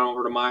 you're going to come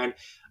over to mine,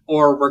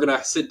 or we're going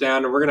to sit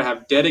down and we're going to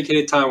have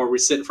dedicated time where we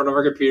sit in front of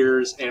our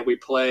computers and we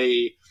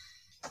play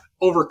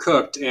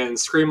Overcooked and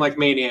Scream Like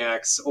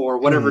Maniacs or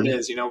whatever it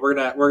is. We're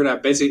gonna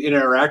basically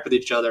interact with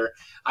each other.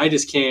 I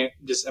just can't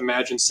just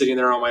imagine sitting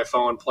there on my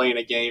phone playing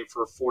a game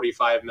for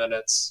 45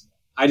 minutes.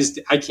 I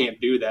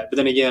can't do that. But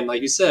then again,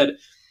 like you said,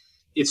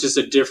 it's just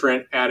a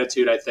different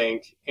attitude, I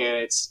think,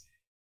 and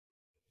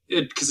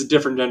because of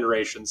different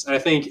generations. And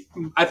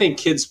I think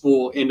kids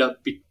will end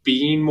up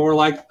being more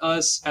like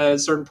us at a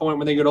certain point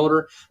when they get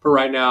older. But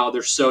right now,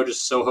 they're so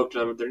hooked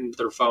into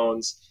their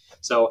phones.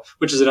 So,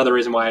 which is another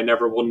reason why I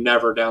will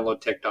never download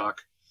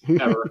TikTok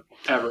ever,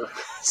 ever.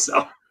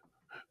 So,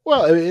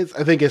 well, I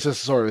think it's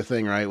just sort of a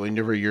thing, right?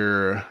 Whenever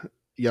you're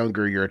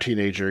younger, you're a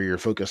teenager, you're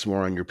focused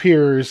more on your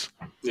peers.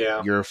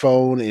 Yeah. Your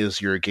phone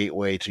is your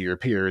gateway to your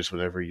peers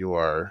whenever you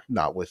are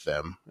not with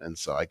them. And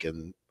so I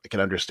can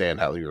understand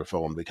how your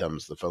phone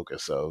becomes the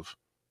focus of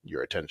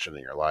your attention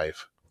in your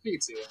life. You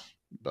can see that.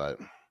 But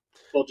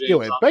well, James,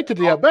 anyway, back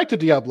to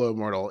Diablo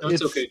Immortal. No,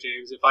 it's okay,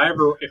 James. If I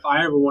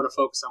ever want to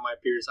focus on my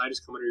peers, I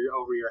just come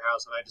over your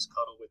house and I just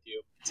cuddle with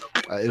you. It's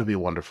okay. It'll be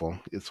wonderful.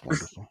 It's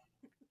wonderful.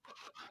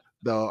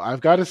 Though I've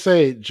got to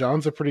say,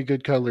 John's a pretty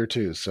good cuddler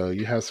too, so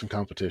you have some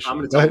competition.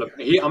 I'm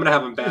gonna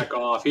have him back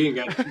off. He ain't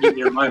got get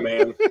near my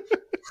man.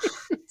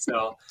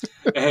 So,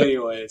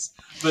 anyways,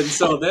 but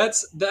so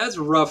that's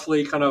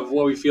roughly kind of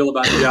what we feel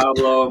about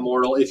Diablo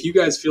Immortal. If you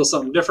guys feel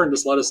something different,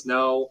 just let us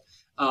know.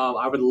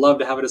 I would love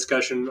to have a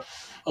discussion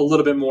a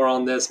little bit more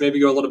on this. Maybe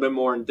go a little bit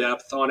more in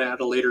depth on it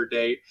at a later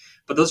date.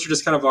 But those are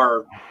just kind of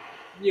our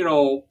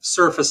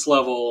surface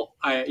level,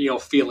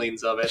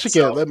 feelings of it.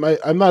 Again,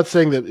 I'm not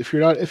saying that if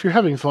you're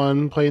having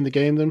fun playing the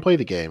game, then play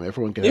the game.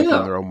 Everyone can have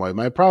fun their own way.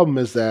 My problem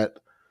is that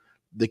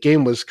the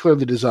game was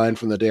clearly designed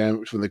from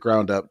the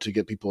ground up to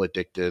get people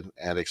addicted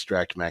and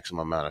extract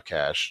maximum amount of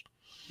cash.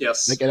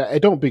 Yes. Like, I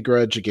don't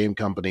begrudge a game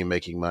company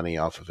making money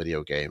off of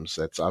video games.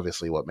 That's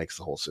obviously what makes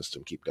the whole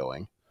system keep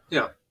going.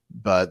 Yeah.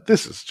 But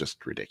this is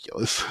just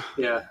ridiculous.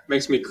 Yeah,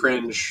 makes me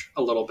cringe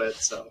a little bit.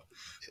 So,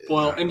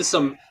 well, into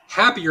some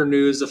happier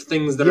news of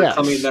things that are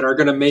coming that are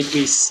going to make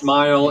me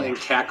smile and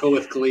cackle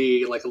with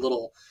glee like a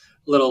little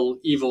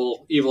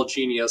evil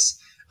genius.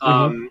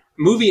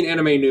 Movie and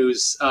anime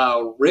news.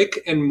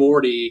 Rick and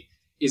Morty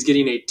is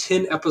getting a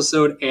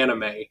 10-episode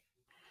anime.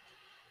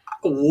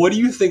 What do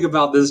you think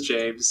about this,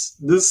 James?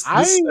 This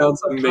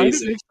sounds amazing. Kind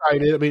of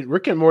excited. I mean,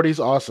 Rick and Morty's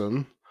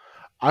awesome.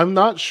 I'm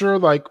not sure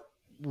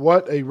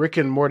what a Rick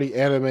and Morty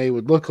anime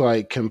would look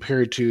like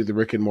compared to the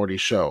Rick and Morty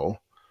show.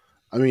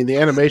 I mean, the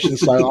animation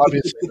style,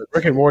 obviously, but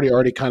Rick and Morty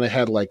already kind of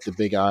had the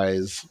big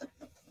eyes,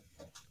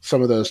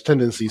 some of those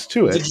tendencies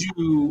to it.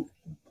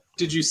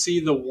 Did you see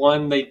the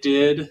one they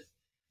did?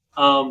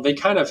 They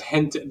kind of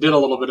did a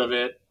little bit of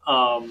it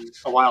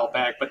a while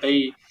back, but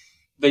they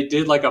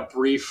did a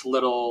brief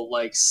little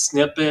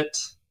snippet.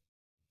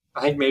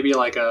 I think maybe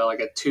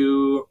a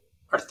 2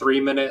 or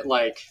 3 minute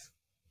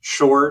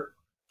short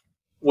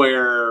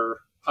where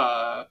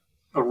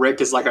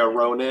Rick is a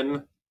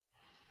Ronin.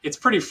 It's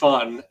pretty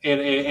fun,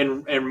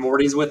 and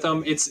Morty's with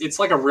them. It's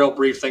a real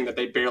brief thing that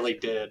they barely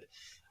did.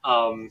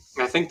 I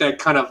think that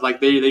kind of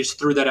they just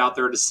threw that out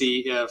there to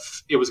see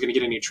if it was going to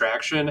get any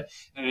traction,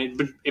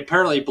 and it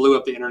apparently blew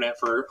up the internet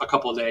for a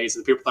couple of days.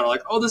 And people thought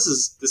oh, this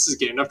is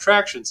getting enough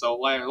traction, so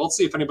let's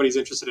see if anybody's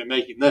interested in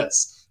making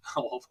this.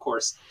 Oh, of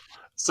course,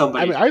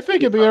 somebody. I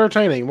think it'd be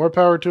entertaining. More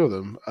power to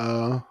them.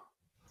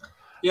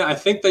 Yeah, I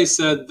think they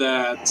said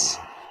that.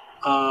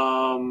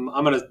 I'm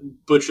going to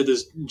butcher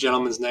this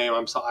gentleman's name.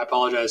 I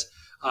apologize.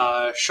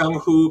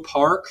 Shung-Hu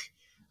Park.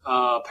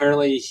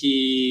 Apparently,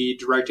 he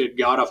directed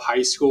God of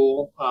High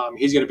School.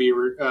 He's going to be.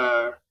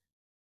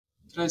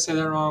 Did I say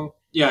that wrong?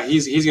 Yeah,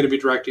 he's going to be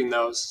directing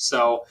those.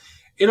 So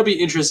it'll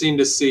be interesting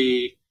to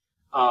see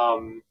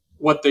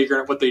what they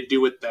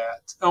do with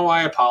that. Oh,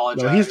 I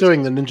apologize. No, he's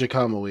doing the Ninja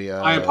Kamui.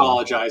 I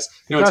apologize.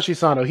 Takashi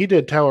Sano. He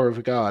did Tower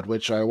of God,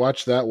 which I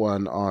watched that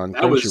one on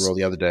Crunchyroll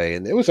the other day,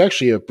 and it was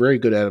actually a very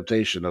good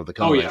adaptation of the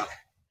comic. Oh yeah.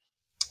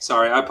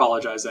 Sorry, I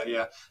apologize.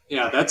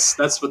 Yeah,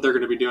 that's what they're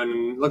going to be doing.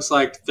 And it looks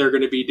like they're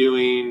going to be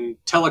doing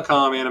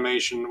telecom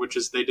animation, which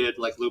is they did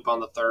Lupin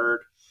the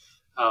Third.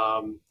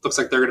 Looks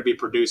like they're going to be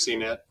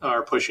producing it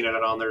or pushing it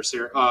on their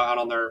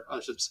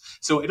ships.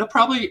 So it'll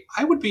probably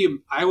I would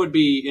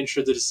be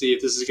interested to see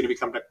if this is going to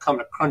come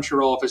to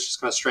Crunchyroll, if it's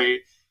just going to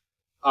straight.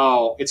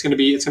 Oh, it's going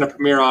to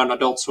premiere on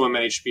Adult Swim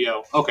and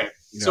HBO. Okay,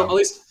 yeah. So at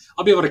least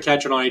I'll be able to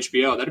catch it on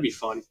HBO. That'd be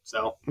fun.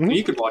 So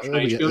you could watch it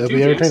on HBO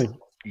too. Entertaining.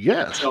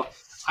 Yeah. So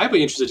I'd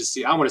be interested to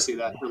see. I want to see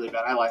that really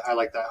bad. I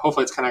like that.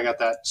 Hopefully, it's kind of got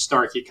that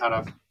snarky kind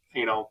of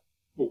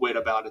wit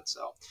about it.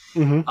 So,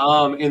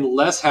 in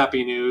less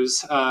happy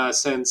news,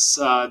 since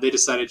they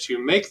decided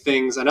to make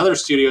things, another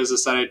studio has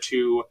decided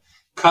to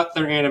cut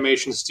their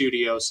animation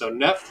studio. So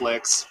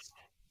Netflix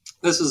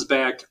This is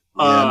back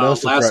Yeah,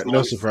 last no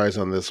month. surprise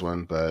on this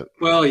one, but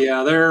Well,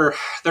 yeah,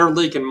 they're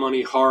leaking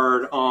money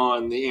hard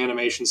on the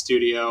animation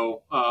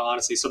studio,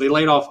 honestly. So they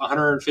laid off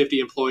 150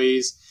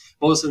 employees,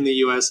 most in the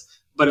U.S.,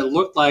 but it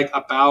looked like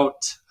I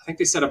think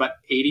they said about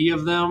 80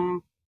 of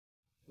them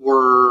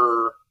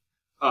were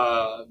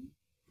uh,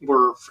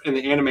 were in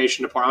the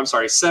animation department. I'm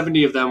sorry,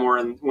 70 of them were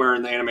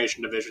in the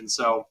animation division.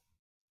 So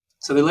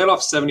they laid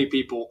off 70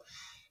 people.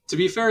 To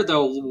be fair,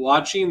 though,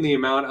 watching the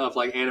amount of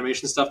like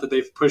animation stuff that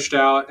they've pushed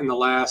out in the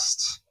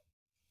last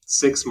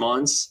 6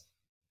 months,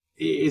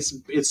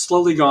 it's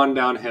slowly gone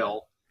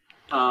downhill.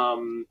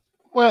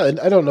 well, and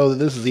I don't know that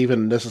this is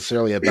even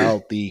necessarily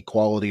about the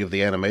quality of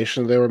the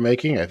animation they were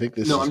making. I think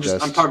this No, is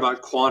I'm talking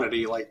about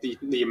quantity, like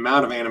the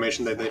amount of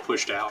animation that they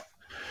pushed out.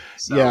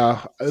 So,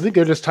 yeah, I think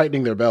they're just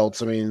tightening their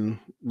belts. I mean,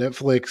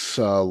 Netflix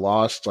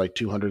lost like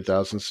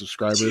 200,000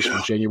 subscribers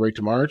from January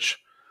to March,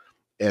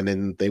 and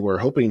then they were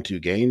hoping to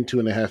gain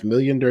 2.5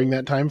 million during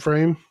that time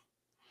frame.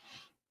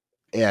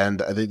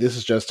 And I think this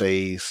is just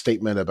a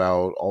statement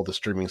about all the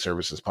streaming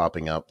services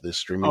popping up. The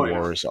streaming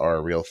wars are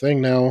a real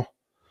thing now.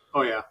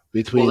 Oh yeah,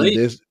 Between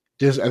I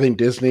think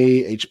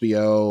Disney,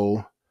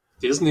 HBO,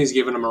 Disney's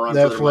giving them a run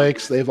Netflix, for their money.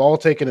 they've all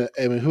taken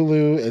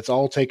Hulu. It's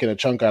all taken a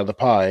chunk out of the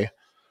pie.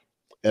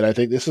 And I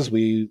think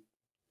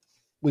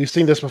we've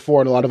seen this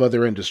before in a lot of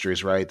other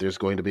industries, right? There's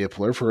going to be a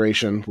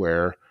proliferation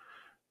where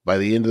by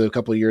the end of a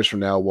couple of years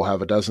from now, we'll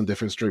have a dozen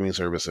different streaming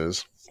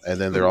services, and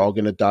then they're all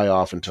going to die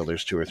off until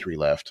there's 2 or 3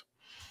 left.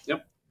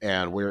 Yep.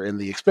 And we're in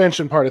the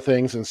expansion part of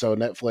things, and so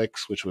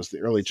Netflix, which was the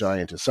early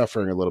giant, is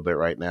suffering a little bit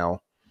right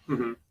now,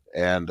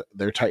 and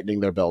they're tightening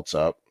their belts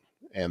up,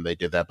 and they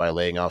did that by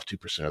laying off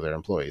 2% of their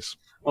employees.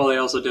 Well, they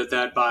also did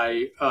that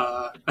by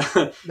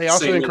they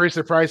also increased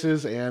their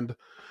prices, and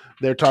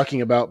they're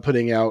talking about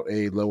putting out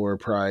a lower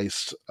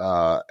priced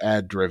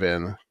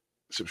ad-driven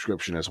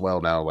subscription as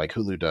well now, like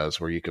Hulu does,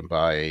 where you can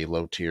buy a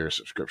low tier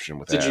subscription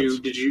with ads.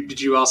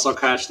 Did you also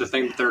catch the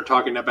thing that they're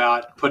talking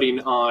about putting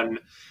on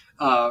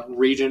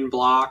region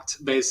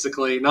blocked,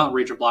 basically not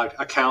region blocked,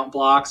 account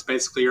blocks?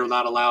 Basically, you're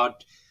not allowed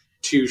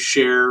to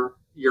share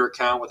your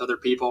account with other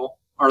people,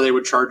 or they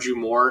would charge you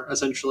more.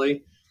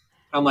 Essentially,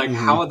 I'm like,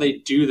 how would they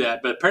do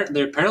that? But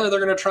apparently they're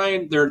going to try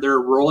and they're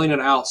rolling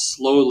it out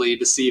slowly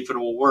to see if it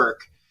will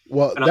work.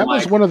 Well, and that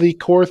was one of the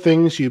core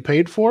things you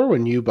paid for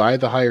when you buy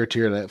the higher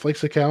tier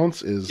Netflix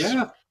accounts is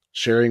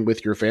sharing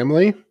with your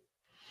family.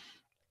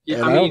 Yeah,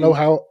 and I don't know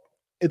how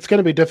it's going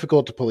to be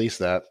difficult to police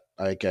that.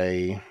 Like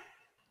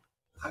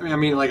what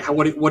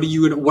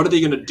are they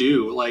going to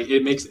do? Like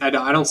I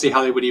don't see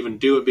how they would even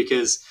do it,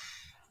 because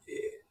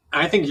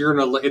I think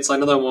it's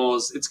another one of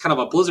those, it's kind of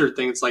a Blizzard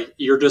thing. It's like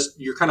you're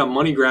kind of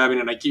money grabbing,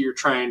 and I get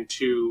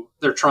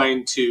they're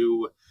trying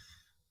to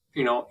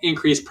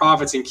increase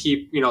profits and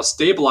keep,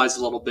 stabilize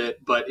a little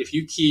bit. But if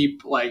you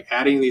keep like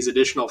adding these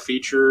additional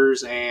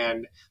features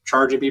and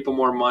charging people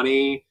more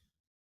money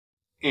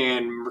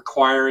and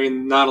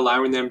not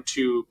allowing them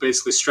to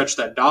basically stretch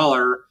that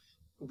dollar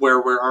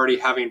where we're already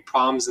having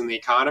problems in the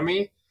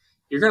economy,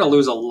 you're going to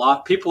lose a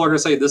lot. People are going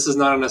to say, this is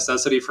not a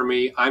necessity for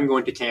me. I'm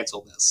going to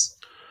cancel this.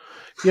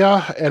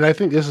 Yeah. And I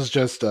think this is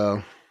just,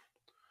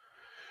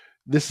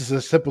 this is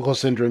a typical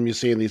syndrome you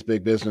see in these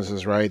big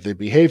businesses, right? The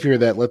behavior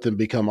that let them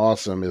become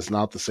awesome is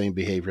not the same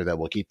behavior that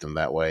will keep them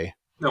that way.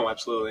 No,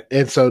 absolutely.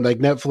 And so like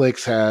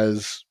Netflix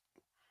has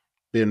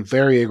been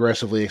very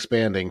aggressively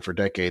expanding for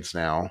decades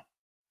now,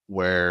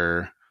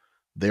 where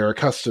they're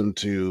accustomed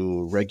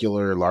to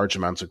regular large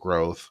amounts of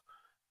growth.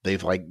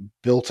 They've like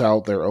built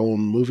out their own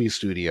movie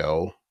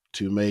studio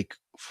to make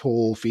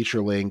full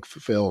feature-length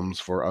films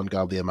for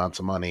ungodly amounts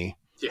of money.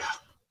 Yeah.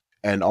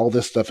 And all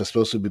this stuff is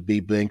supposed to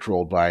be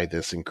bankrolled by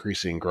this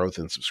increasing growth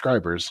in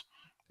subscribers.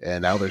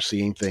 And now they're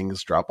seeing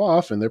things drop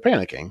off and they're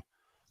panicking.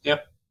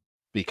 Yep.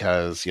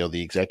 Because,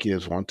 the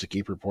executives want to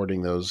keep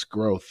reporting those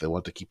growth. They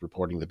want to keep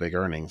reporting the big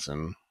earnings.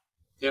 And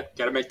yeah,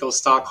 got to make those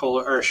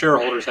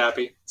shareholders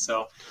happy.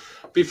 So,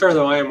 be fair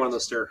though, I am one of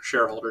those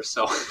shareholders.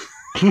 So,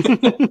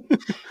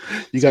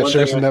 you got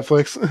shares in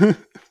Netflix?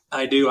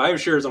 I do. I have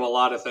shares on a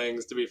lot of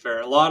things, to be fair.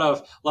 A lot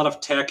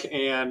of tech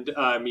and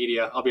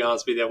media, I'll be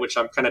honest with you, which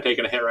I'm kind of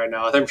taking a hit right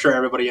now. I'm sure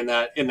everybody in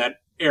that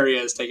area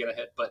is taking a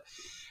hit. But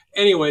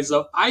anyways,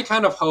 though, I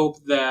kind of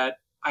hope that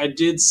I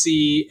do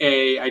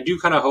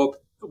kind of hope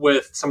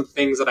with some of the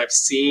things that I've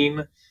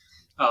seen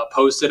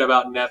posted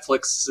about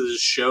Netflix's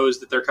shows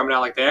that they're coming out.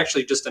 Like they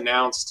actually just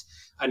announced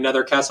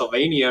another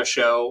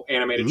Castlevania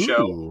animated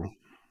show.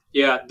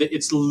 Yeah,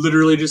 it's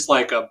literally just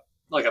like a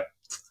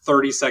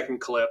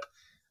 30-second clip.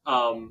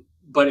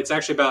 But it's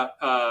actually about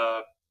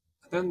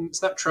then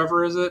it's not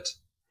Trevor, is it?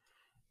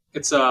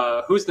 It's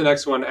who's the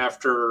next one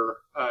after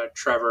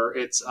Trevor?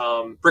 It's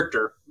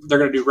Richter. They're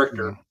gonna do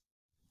Richter. Mm-hmm.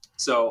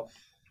 So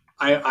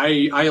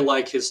I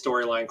like his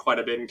storyline quite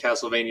a bit in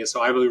Castlevania,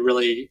 so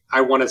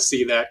I want to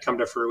see that come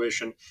to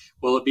fruition.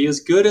 Will it be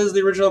as good as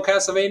the original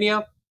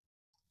Castlevania?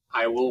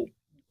 I will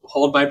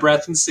hold my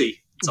breath and see.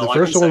 The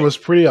first one was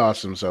pretty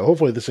awesome, so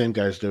hopefully the same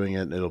guy's doing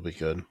it and it'll be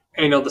good.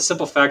 And the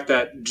simple fact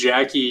that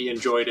Jackie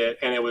enjoyed it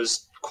and it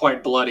was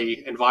quite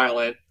bloody and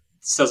violent,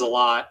 says a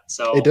lot.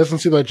 So it doesn't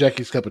seem like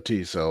Jackie's cup of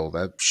tea. So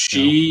that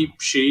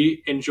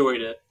she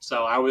enjoyed it.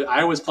 So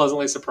I was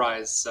pleasantly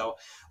surprised. So,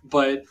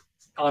 but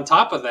on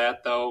top of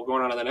that, though,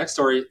 going on to the next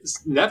story,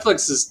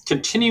 Netflix is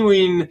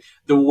continuing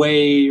the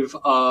wave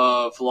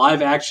of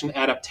live action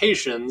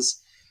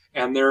adaptations,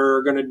 and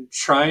they're going to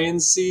try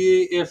and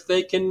see if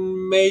they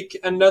can make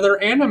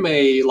another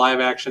anime live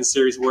action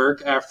series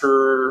work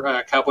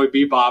after Cowboy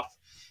Bebop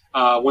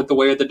went the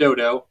way of the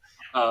dodo.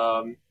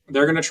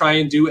 They're going to try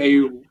and do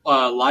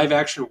a live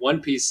action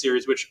One Piece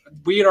series, which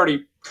we had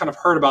already kind of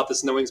heard about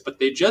this in the wings, but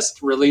they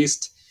just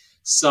released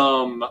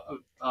some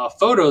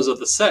photos of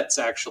the sets,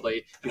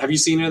 actually. And have you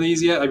seen any of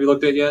these yet? Have you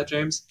looked at it yet,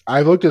 James?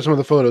 I've looked at some of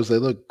the photos. They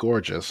look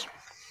gorgeous.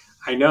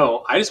 I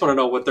know. I just want to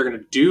know what they're going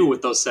to do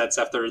with those sets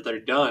after they're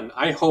done.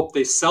 I hope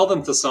they sell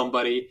them to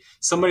somebody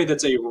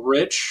that's a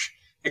rich,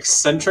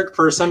 eccentric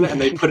person, and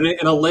they put it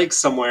in a lake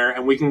somewhere,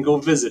 and we can go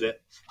visit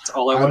it. That's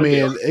all I want to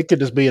do. I mean, it could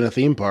just be in a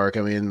theme park.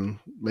 I mean,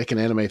 make an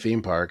anime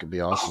theme park would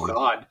be awesome. Oh,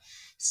 God.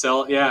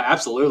 Yeah,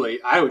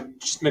 absolutely. I would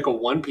just make a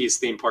One Piece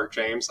theme park,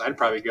 James. I'd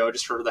probably go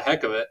just for the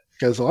heck of it.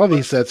 Because a lot of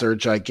these sets are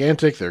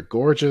gigantic. They're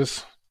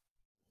gorgeous.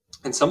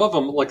 And some of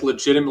them, like,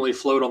 legitimately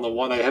float on the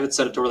water. I haven't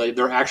said it to where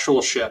they're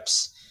actual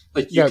ships.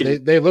 Like,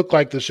 they look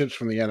like the ships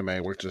from the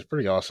anime, which is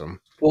pretty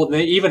awesome. Well,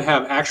 they even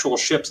have actual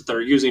ships that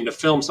they're using to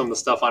film some of the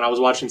stuff on. I was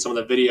watching some of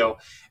the video,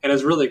 and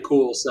it's really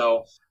cool.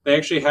 So they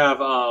actually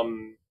have, I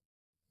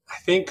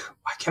think,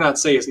 I cannot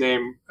say his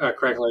name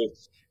correctly,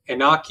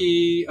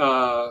 Inaki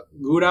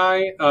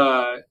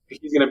Gudai.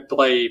 He's going to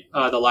play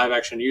the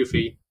live-action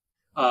Luffy.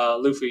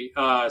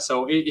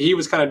 So he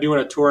was kind of doing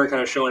a tour and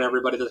kind of showing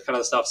everybody this kind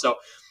of stuff. So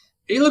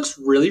it looks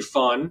really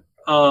fun.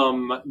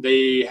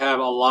 They have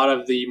a lot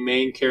of the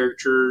main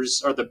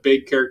characters or the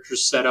big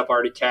characters set up,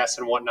 already cast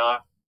and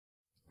whatnot.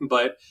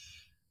 But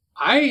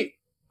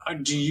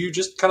do you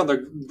just kind of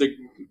the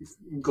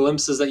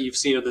glimpses that you've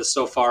seen of this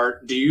so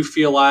far, do you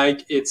feel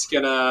like it's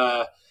going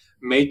to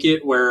make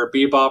it where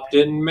Bebop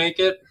didn't make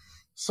it?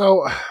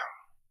 So, I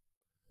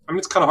mean,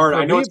 it's kind of hard.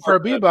 I know it's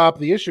hard. For Bebop,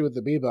 the issue with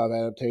the Bebop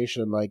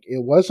adaptation, like,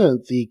 it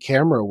wasn't the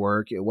camera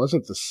work, it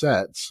wasn't the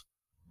sets.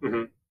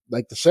 Mm-hmm.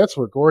 Like, the sets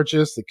were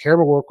gorgeous, the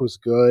camera work was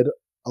good.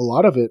 A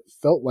lot of it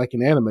felt like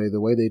an anime,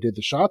 the way they did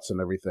the shots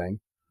and everything.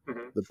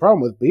 Mm-hmm. The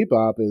problem with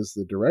Bebop is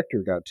the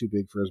director got too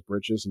big for his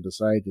britches and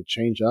decided to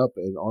change up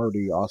an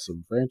already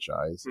awesome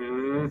franchise.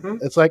 Mm-hmm.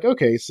 It's like,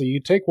 okay, so you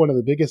take one of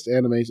the biggest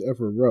animes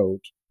ever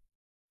wrote,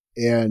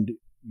 and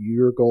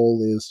your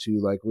goal is to,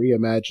 like,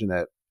 reimagine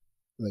it.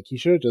 Like, he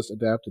should have just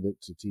adapted it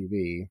to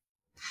TV.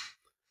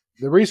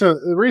 The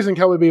reason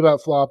Cowboy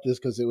Bebop flopped is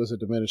because it was a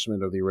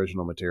diminishment of the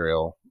original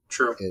material.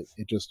 True.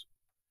 It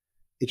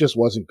just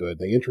wasn't good.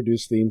 They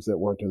introduced themes that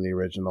weren't in the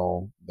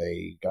original.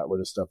 They got rid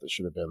of stuff that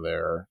should have been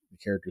there. The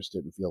characters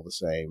didn't feel the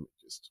same.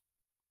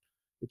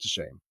 It's a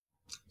shame.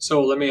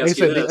 So let me ask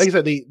you this. Like I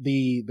said,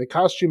 the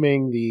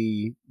costuming,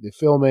 the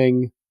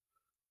filming,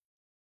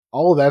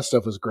 all of that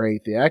stuff was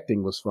great. The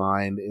acting was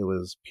fine. It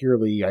was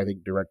purely, I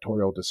think,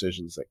 directorial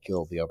decisions that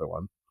killed the other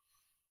one.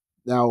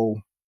 Now,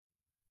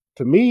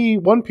 to me,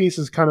 One Piece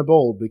is kind of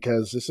bold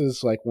because this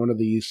is like one of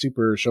the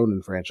super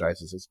shonen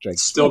franchises.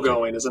 It's still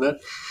going, isn't it?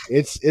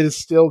 It is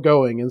still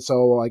going, and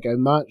so, like,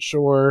 I'm not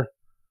sure.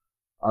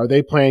 Are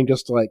they planning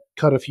just to, like,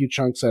 cut a few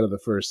chunks out of the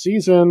first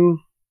season?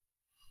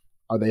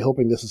 Are they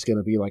hoping this is going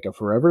to be like a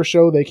forever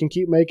show they can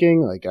keep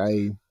making? Like,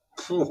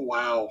 Oh,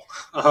 wow.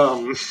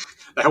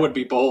 That would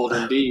be bold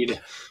indeed.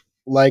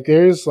 Like,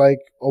 there's like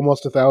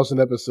almost 1,000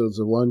 episodes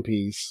of One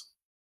Piece.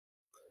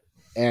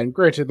 And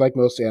granted, like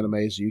most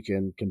animes, you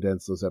can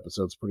condense those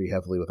episodes pretty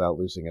heavily without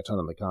losing a ton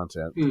of the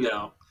content.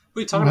 No. What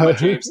are you talking about,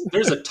 James?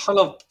 There's a ton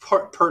of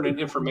pertinent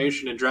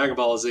information in Dragon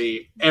Ball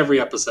Z every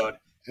episode.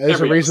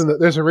 There's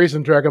a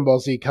reason Dragon Ball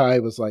Z Kai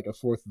was like a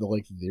fourth of the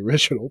length of the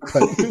original.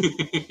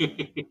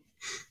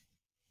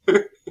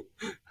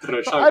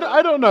 But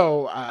I don't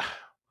know.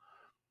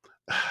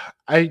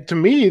 To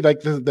me, like,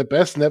 the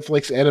best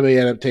Netflix anime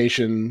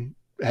adaptation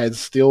had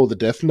still the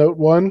Death Note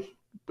one,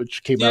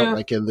 which came out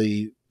like in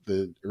the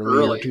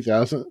early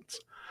 2000s.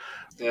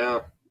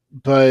 Yeah.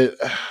 But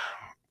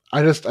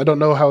I don't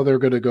know how they're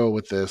going to go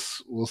with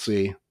this. We'll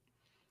see.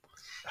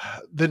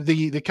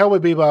 The Cowboy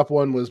Bebop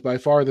one was by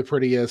far the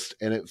prettiest,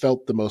 and it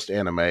felt the most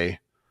anime.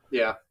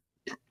 Yeah.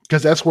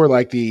 Because that's where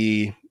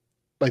the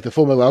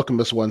Full Metal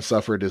Alchemist one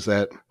suffered, is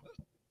that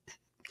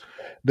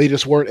they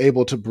just weren't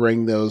able to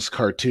bring those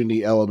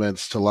cartoony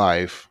elements to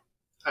life.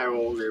 I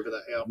will agree with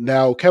that, yeah.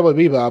 Now, Cowboy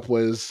Bebop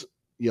was,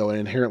 an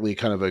inherently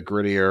kind of a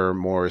grittier,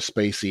 more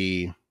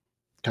spacey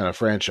kind of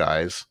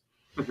franchise.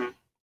 Mm-hmm.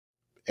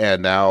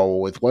 And now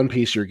with One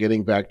Piece, you're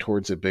getting back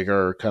towards a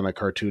bigger, kind of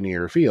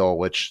cartoonier feel,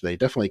 which they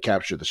definitely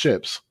capture the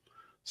ships.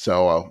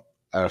 So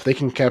if they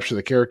can capture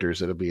the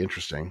characters, it'll be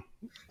interesting.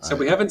 So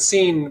we haven't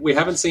seen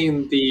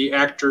the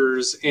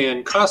actors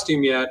in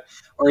costume yet,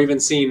 or even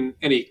seen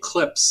any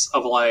clips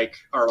of like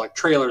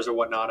trailers or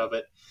whatnot of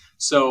it.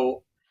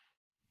 So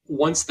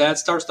once that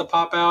starts to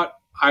pop out,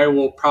 I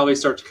will probably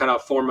start to kind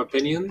of form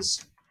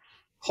opinions.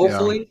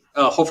 Hopefully,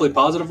 hopefully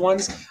positive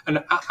ones.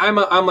 And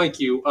I'm like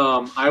you.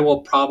 I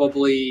will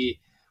probably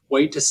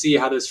wait to see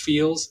how this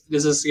feels.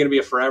 Is this going to be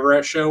a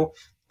forever show?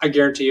 I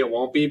guarantee it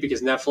won't be,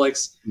 because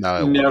Netflix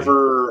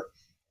never.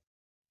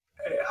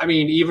 I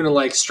mean, even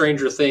like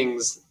Stranger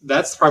Things,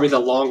 that's probably the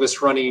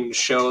longest running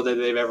show that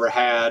they've ever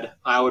had,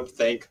 I would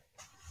think,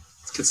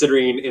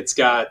 considering it's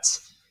going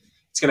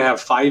to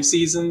have 5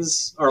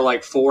 seasons, or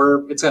like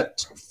 4.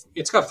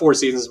 It's got 4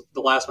 seasons.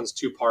 The last one's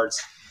 2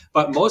 parts.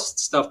 But most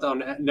stuff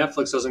on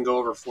Netflix doesn't go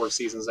over 4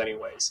 seasons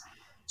anyways.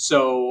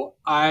 So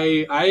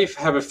I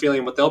have a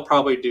feeling what they'll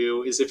probably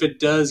do is, if it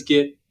does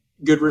get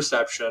good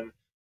reception,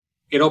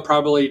 it'll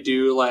probably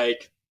do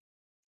like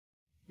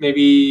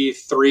maybe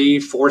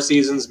 3-4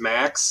 seasons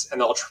max,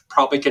 and they'll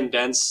probably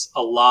condense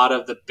a lot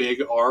of the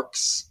big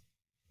arcs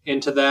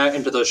into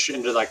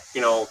like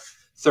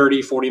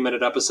 30-40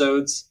 minute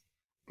episodes.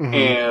 Mm-hmm.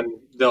 And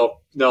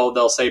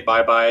they'll say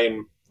bye bye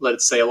and let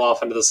it sail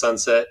off into the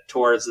sunset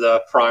towards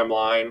the prime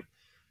line,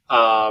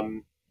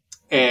 and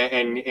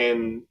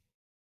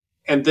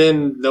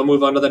then they'll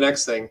move on to the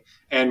next thing,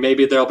 and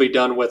maybe they'll be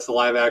done with the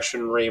live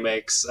action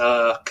remakes,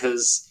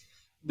 because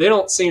they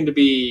don't seem to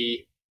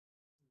be.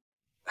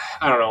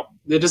 I don't know.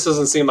 It just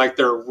doesn't seem like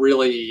they're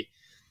really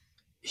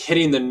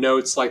hitting the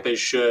notes like they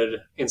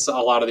should in a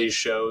lot of these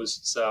shows.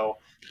 So,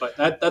 but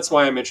that's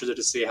why I'm interested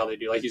to see how they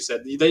do. Like you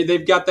said,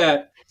 they've got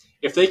that.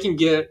 If they can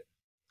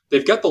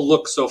they've got the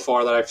look so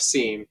far that I've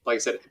seen, like I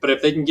said, but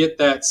if they can get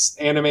that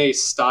anime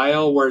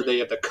style where they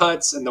have the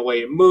cuts and the way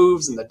it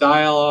moves and the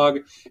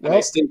dialogue, and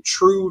they stay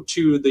true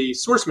to the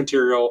source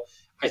material,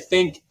 I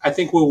think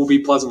we will be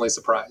pleasantly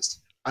surprised.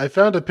 I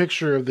found a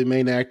picture of the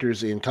main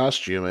actors in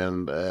costume,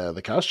 and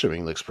the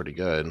costuming looks pretty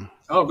good.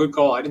 Oh, good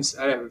call. I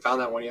haven't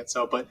found that one yet.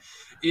 So, but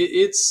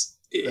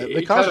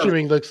the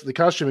costuming looks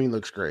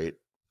great.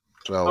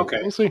 So okay,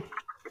 we'll see.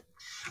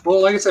 Well,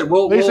 like I said,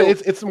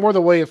 it's more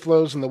the way it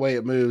flows and the way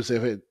it moves.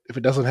 If it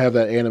doesn't have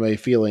that anime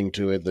feeling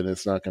to it, then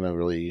it's not going to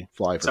really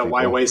fly for so people.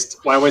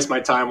 Why waste my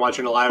time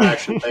watching a live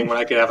action thing when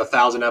I could have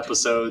 1,000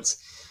 episodes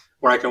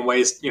where I can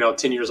waste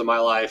 10 years of my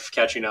life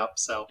catching up?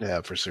 So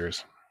yeah, for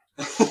serious.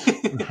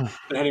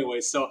 But anyway,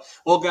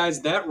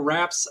 guys, that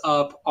wraps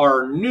up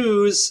our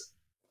news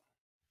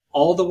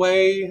all the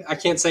way. I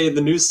can't say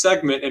the news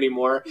segment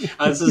anymore.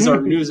 This is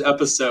our news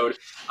episode.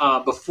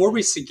 Before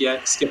we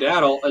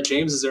skedaddle,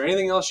 James, is there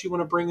anything else you want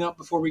to bring up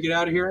before we get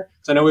out of here?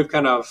 Because I know we've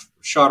kind of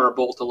shot our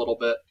bolt a little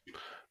bit.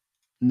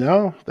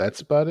 No,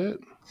 that's about it.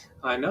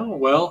 I know.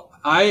 Well,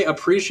 I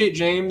appreciate,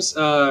 James,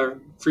 for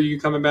you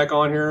coming back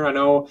on here. I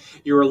know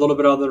you were a little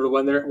bit under the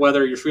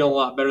weather. You're feeling a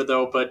lot better,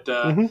 though. But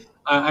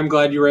I'm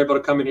glad you were able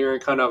to come in here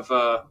and kind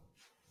of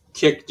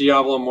kick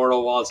Diablo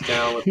Immortal while it's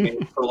down with me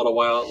for a little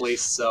while at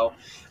least. So,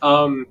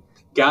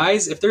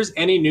 guys, if there's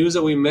any news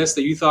that we missed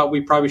that you thought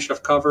we probably should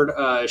have covered,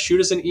 shoot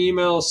us an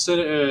email,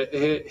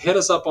 hit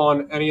us up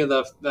on any of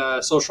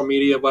the social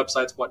media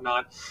websites,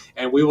 whatnot,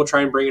 and we will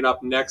try and bring it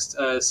up next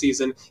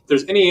season. If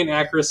there's any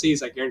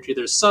inaccuracies, I guarantee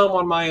there's some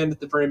on my end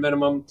at the very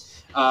minimum.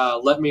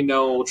 Let me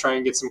know. We'll try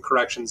and get some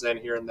corrections in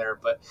here and there.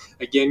 But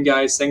again,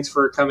 guys, thanks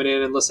for coming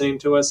in and listening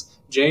to us.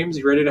 James,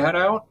 you ready to head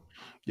out?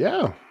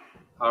 Yeah.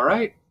 All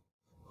right.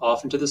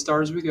 Off into the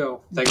stars we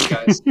go. Thanks,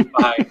 guys.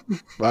 Bye.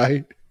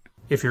 Bye.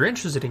 If you're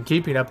interested in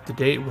keeping up to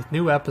date with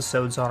new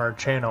episodes on our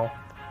channel,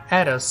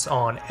 add us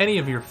on any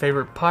of your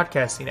favorite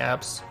podcasting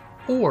apps,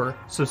 or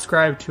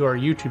subscribe to our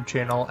YouTube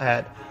channel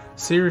at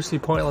Seriously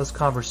Pointless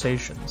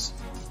Conversations.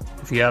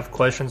 If you have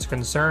questions or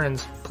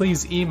concerns,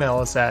 please email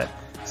us at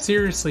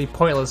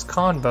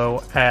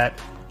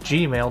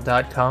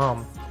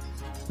seriouslypointlessconvo@gmail.com.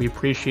 We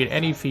appreciate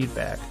any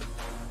feedback.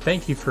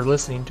 Thank you for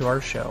listening to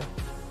our show.